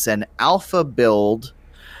is an alpha build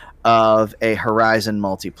of a Horizon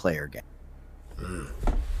multiplayer game.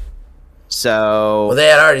 So, well, they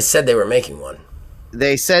had already said they were making one.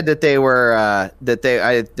 They said that they were I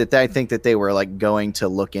think that they were, like, going to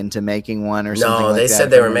look into making one or something. No, they said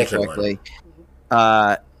they were making one.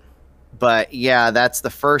 But yeah, that's the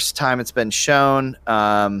first time it's been shown.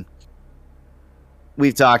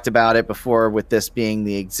 We've talked about it before with this being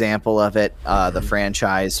the example of it, the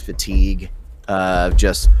franchise fatigue,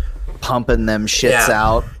 just pumping them shits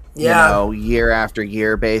out, you know, year after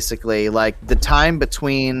year, basically. Like, the time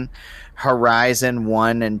between Horizon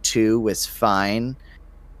 1 and 2 was fine,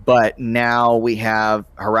 but now we have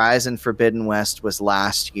Horizon Forbidden West was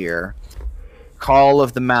last year. Call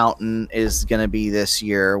of the Mountain is going to be this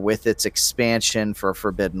year with its expansion for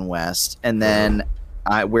Forbidden West. And then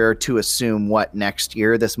we're to assume what next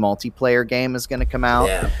year this multiplayer game is going to come out.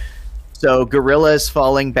 Yeah. So Guerrilla is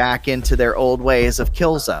falling back into their old ways of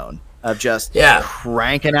Killzone. of just Yeah.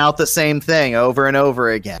 cranking out the same thing over and over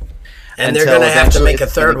again. And they're going to have to make a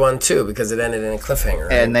third one, too, because it ended in a cliffhanger.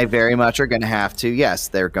 Right? And they very much are going to have to. Yes,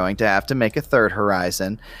 they're going to have to make a third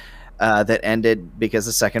Horizon that ended because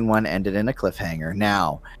the second one ended in a cliffhanger.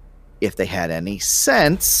 Now, if they had any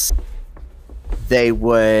sense, they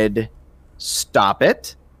would stop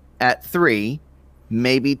it at 3,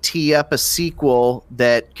 maybe tee up a sequel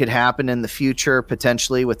that could happen in the future,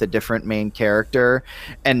 potentially with a different main character,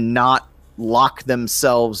 and not lock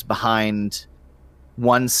themselves behind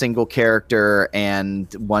one single character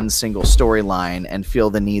and one single storyline and feel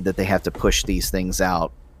the need that they have to push these things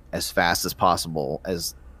out as fast as possible,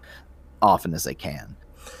 as often as they can.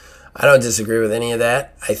 I don't disagree with any of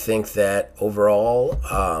that. I think that overall,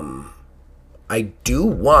 I do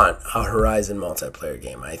want a Horizon multiplayer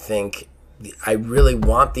game. I really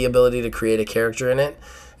want the ability to create a character in it,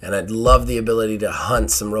 and I'd love the ability to hunt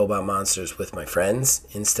some robot monsters with my friends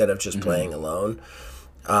instead of just playing alone.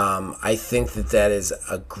 I think that is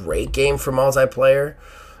a great game for multiplayer.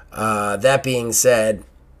 That being said,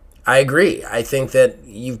 I agree. I think that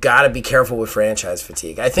you've got to be careful with franchise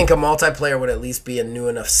fatigue. I think a multiplayer would at least be a new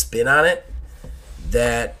enough spin on it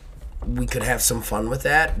that we could have some fun with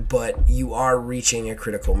that, but you are reaching a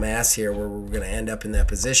critical mass here where we're going to end up in that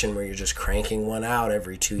position where you're just cranking one out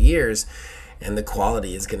every 2 years, and the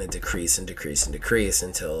quality is going to decrease and decrease and decrease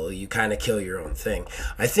until you kind of kill your own thing.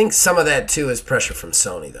 I think some of that, too, is pressure from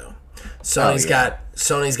Sony, though.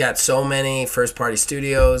 Sony's got so many first-party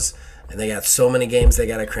studios, and they got so many games they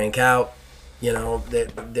got to crank out. You know,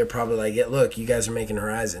 they're probably like, yeah, look, you guys are making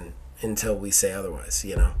Horizon until we say otherwise,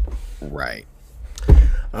 you know. Right.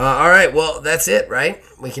 All right, well, that's it, right?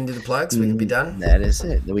 We can do the plugs. We can be done. That is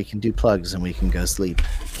it. We can do plugs and we can go sleep.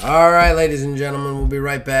 All right, ladies and gentlemen, we'll be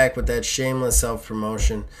right back with that shameless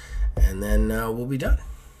self-promotion, and then we'll be done.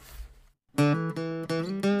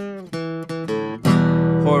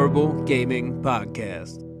 Horrible Gaming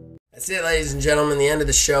Podcast. That's it, ladies and gentlemen, the end of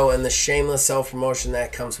the show and the shameless self-promotion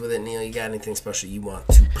that comes with it. Neil, you got anything special you want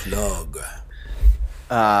to plug?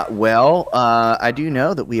 I do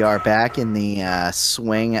know that we are back in the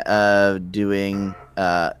swing of doing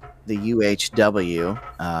the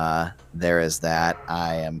UHW. There is that.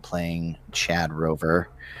 I am playing Chad Rover,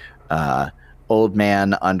 old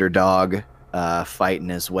man underdog, fighting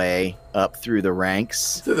his way up through the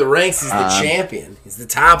ranks. Through the ranks, he's the champion. He's the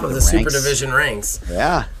top of the Super Division ranks.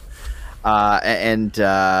 Yeah.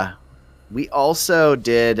 We also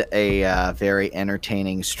did a very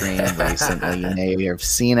entertaining stream recently. You may have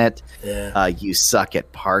seen it. Yeah. You Suck at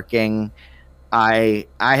Parking. I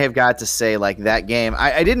have got to say, like, that game,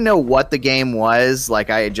 I didn't know what the game was. Like,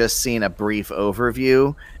 I had just seen a brief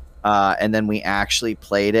overview, and then we actually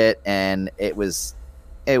played it, and it was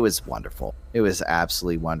wonderful. It was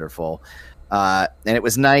absolutely wonderful. And it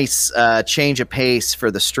was nice change of pace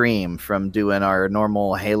for the stream from doing our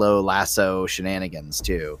normal Halo Lasso shenanigans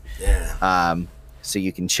too. Yeah. So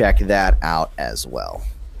you can check that out as well.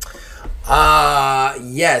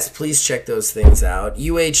 Yes, please check those things out.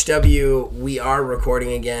 UHW, we are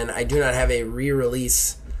recording again. I do not have a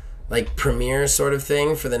re-release, like, premiere sort of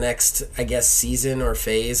thing for the next, I guess, season or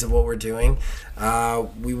phase of what we're doing.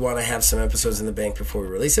 We want to have some episodes in the bank before we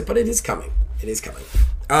release it, but it is coming. It is coming.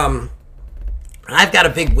 I've got a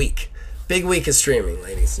big week of streaming,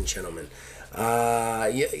 ladies and gentlemen.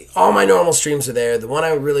 All my normal streams are there. The one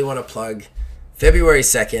I really want to plug, February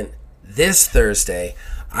 2nd, this Thursday.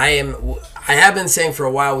 I have been saying for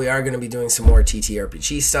a while we are going to be doing some more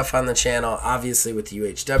TTRPG stuff on the channel, obviously with the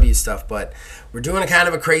UHW stuff, but we're doing a kind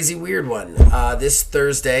of a crazy weird one. This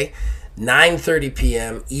Thursday, 9:30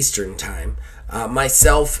 p.m. Eastern Time.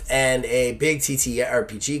 Myself and a big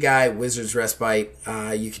TTRPG guy, Wizards Respite.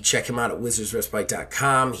 You can check him out at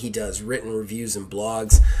wizardsrespite.com. He does written reviews and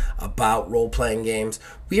blogs about role-playing games.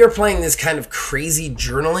 We are playing this kind of crazy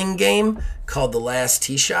journaling game called The Last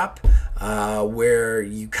Tea Shop, where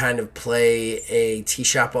you kind of play a tea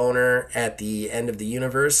shop owner at the end of the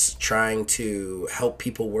universe trying to help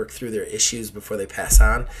people work through their issues before they pass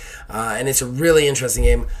on. And it's a really interesting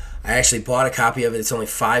game. I actually bought a copy of it. It's only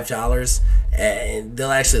 $5, and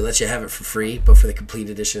they'll actually let you have it for free, but for the complete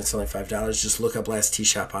edition, it's only $5. Just look up Last Tea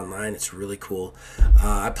Shop online. It's really cool.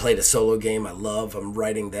 I played a solo game I'm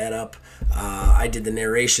writing that up. I did the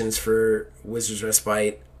narrations for Wizards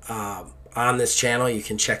Respite on this channel. You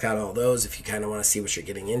can check out all those if you kind of want to see what you're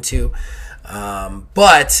getting into.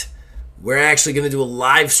 But we're actually going to do a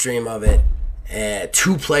live stream of it, a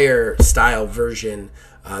 2-player style version,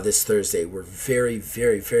 this Thursday. We're very,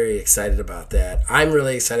 very, very excited about that. I'm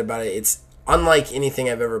really excited about it. It's unlike anything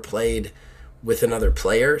I've ever played with another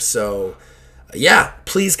player. So, yeah,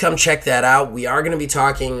 please come check that out. We are going to be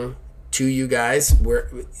talking to you guys.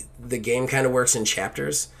 The game kind of works in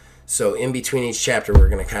chapters. So in between each chapter, we're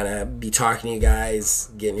going to kind of be talking to you guys,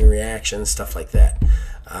 getting your reactions, stuff like that.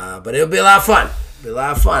 But it'll be a lot of fun.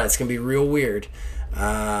 It's going to be real weird.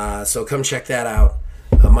 So come check that out.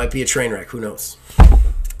 Might be a train wreck. Who knows?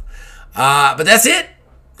 But that's it.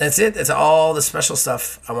 That's all the special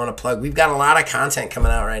stuff I want to plug. We've got a lot of content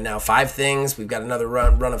coming out right now. 5 things. We've got another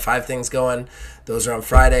run of 5 things going. Those are on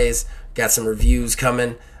Fridays. Got some reviews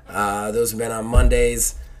coming. Those have been on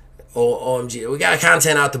Mondays. OMG. We got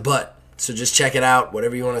content out the butt. So just check it out,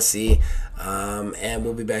 whatever you want to see. And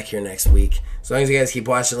we'll be back here next week. As long as you guys keep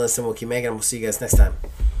watching and listening, we'll keep making them. We'll see you guys next time.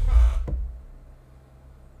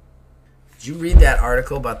 Did you read that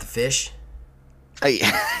article about the fish?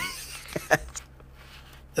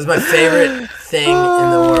 That's my favorite thing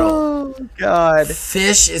in the world. Oh, God.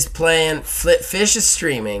 Fish is playing. Fish is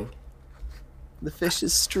streaming. The fish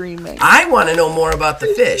is streaming. I want to know more about the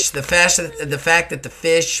fish. The fact that the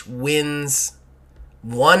fish wins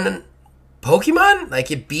one Pokemon? Like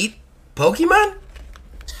it beat Pokemon?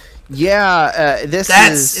 Yeah,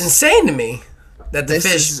 That's insane to me. That the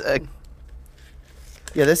fish...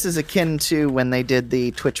 this is akin to when they did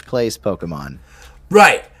the Twitch Plays Pokemon.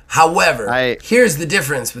 Right. However, here's the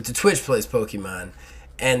difference with the Twitch Plays Pokemon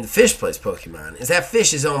and the Fish Plays Pokemon is that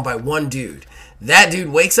fish is owned by one dude. That dude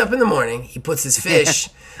wakes up in the morning, he puts his fish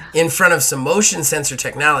in front of some motion sensor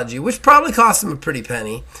technology, which probably costs him a pretty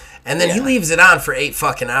penny, and then he leaves it on for 8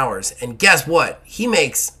 fucking hours. And guess what? He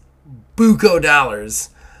makes buco dollars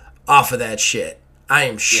off of that shit. I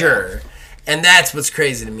am sure. Yeah. And that's what's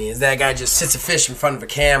crazy to me is that guy just sits a fish in front of a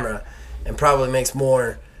camera and probably makes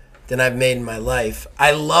more than I've made in my life.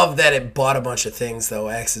 I love that it bought a bunch of things though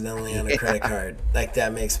accidentally on a credit card. Like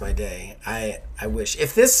that makes my day. I wish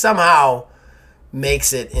if this somehow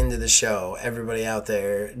makes it into the show, everybody out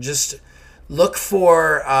there, just look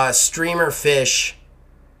for streamer fish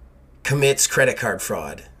commits credit card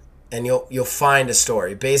fraud, and you'll find a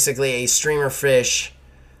story. Basically, a streamer fish,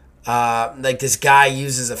 like this guy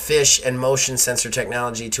uses a fish and motion sensor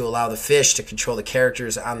technology to allow the fish to control the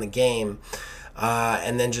characters on the game.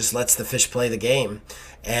 And then just lets the fish play the game.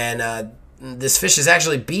 And this fish has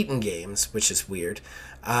actually beaten games, which is weird.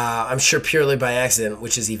 I'm sure purely by accident,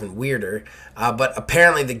 which is even weirder. But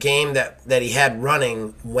apparently the game that he had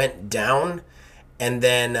running went down. And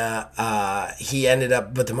then he ended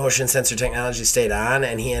up, but the motion sensor technology stayed on,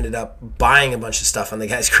 and he ended up buying a bunch of stuff on the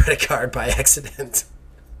guy's credit card by accident.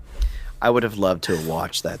 I would have loved to have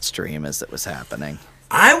watched that stream as it was happening.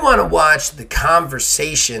 I want to watch the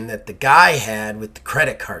conversation that the guy had with the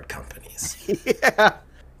credit card companies. Yeah.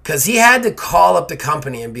 Because he had to call up the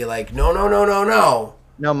company and be like, no.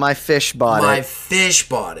 No, my fish bought it. My fish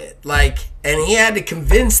bought it. Like, and he had to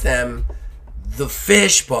convince them the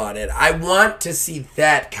fish bought it. I want to see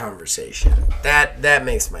that conversation. That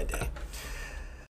makes my day.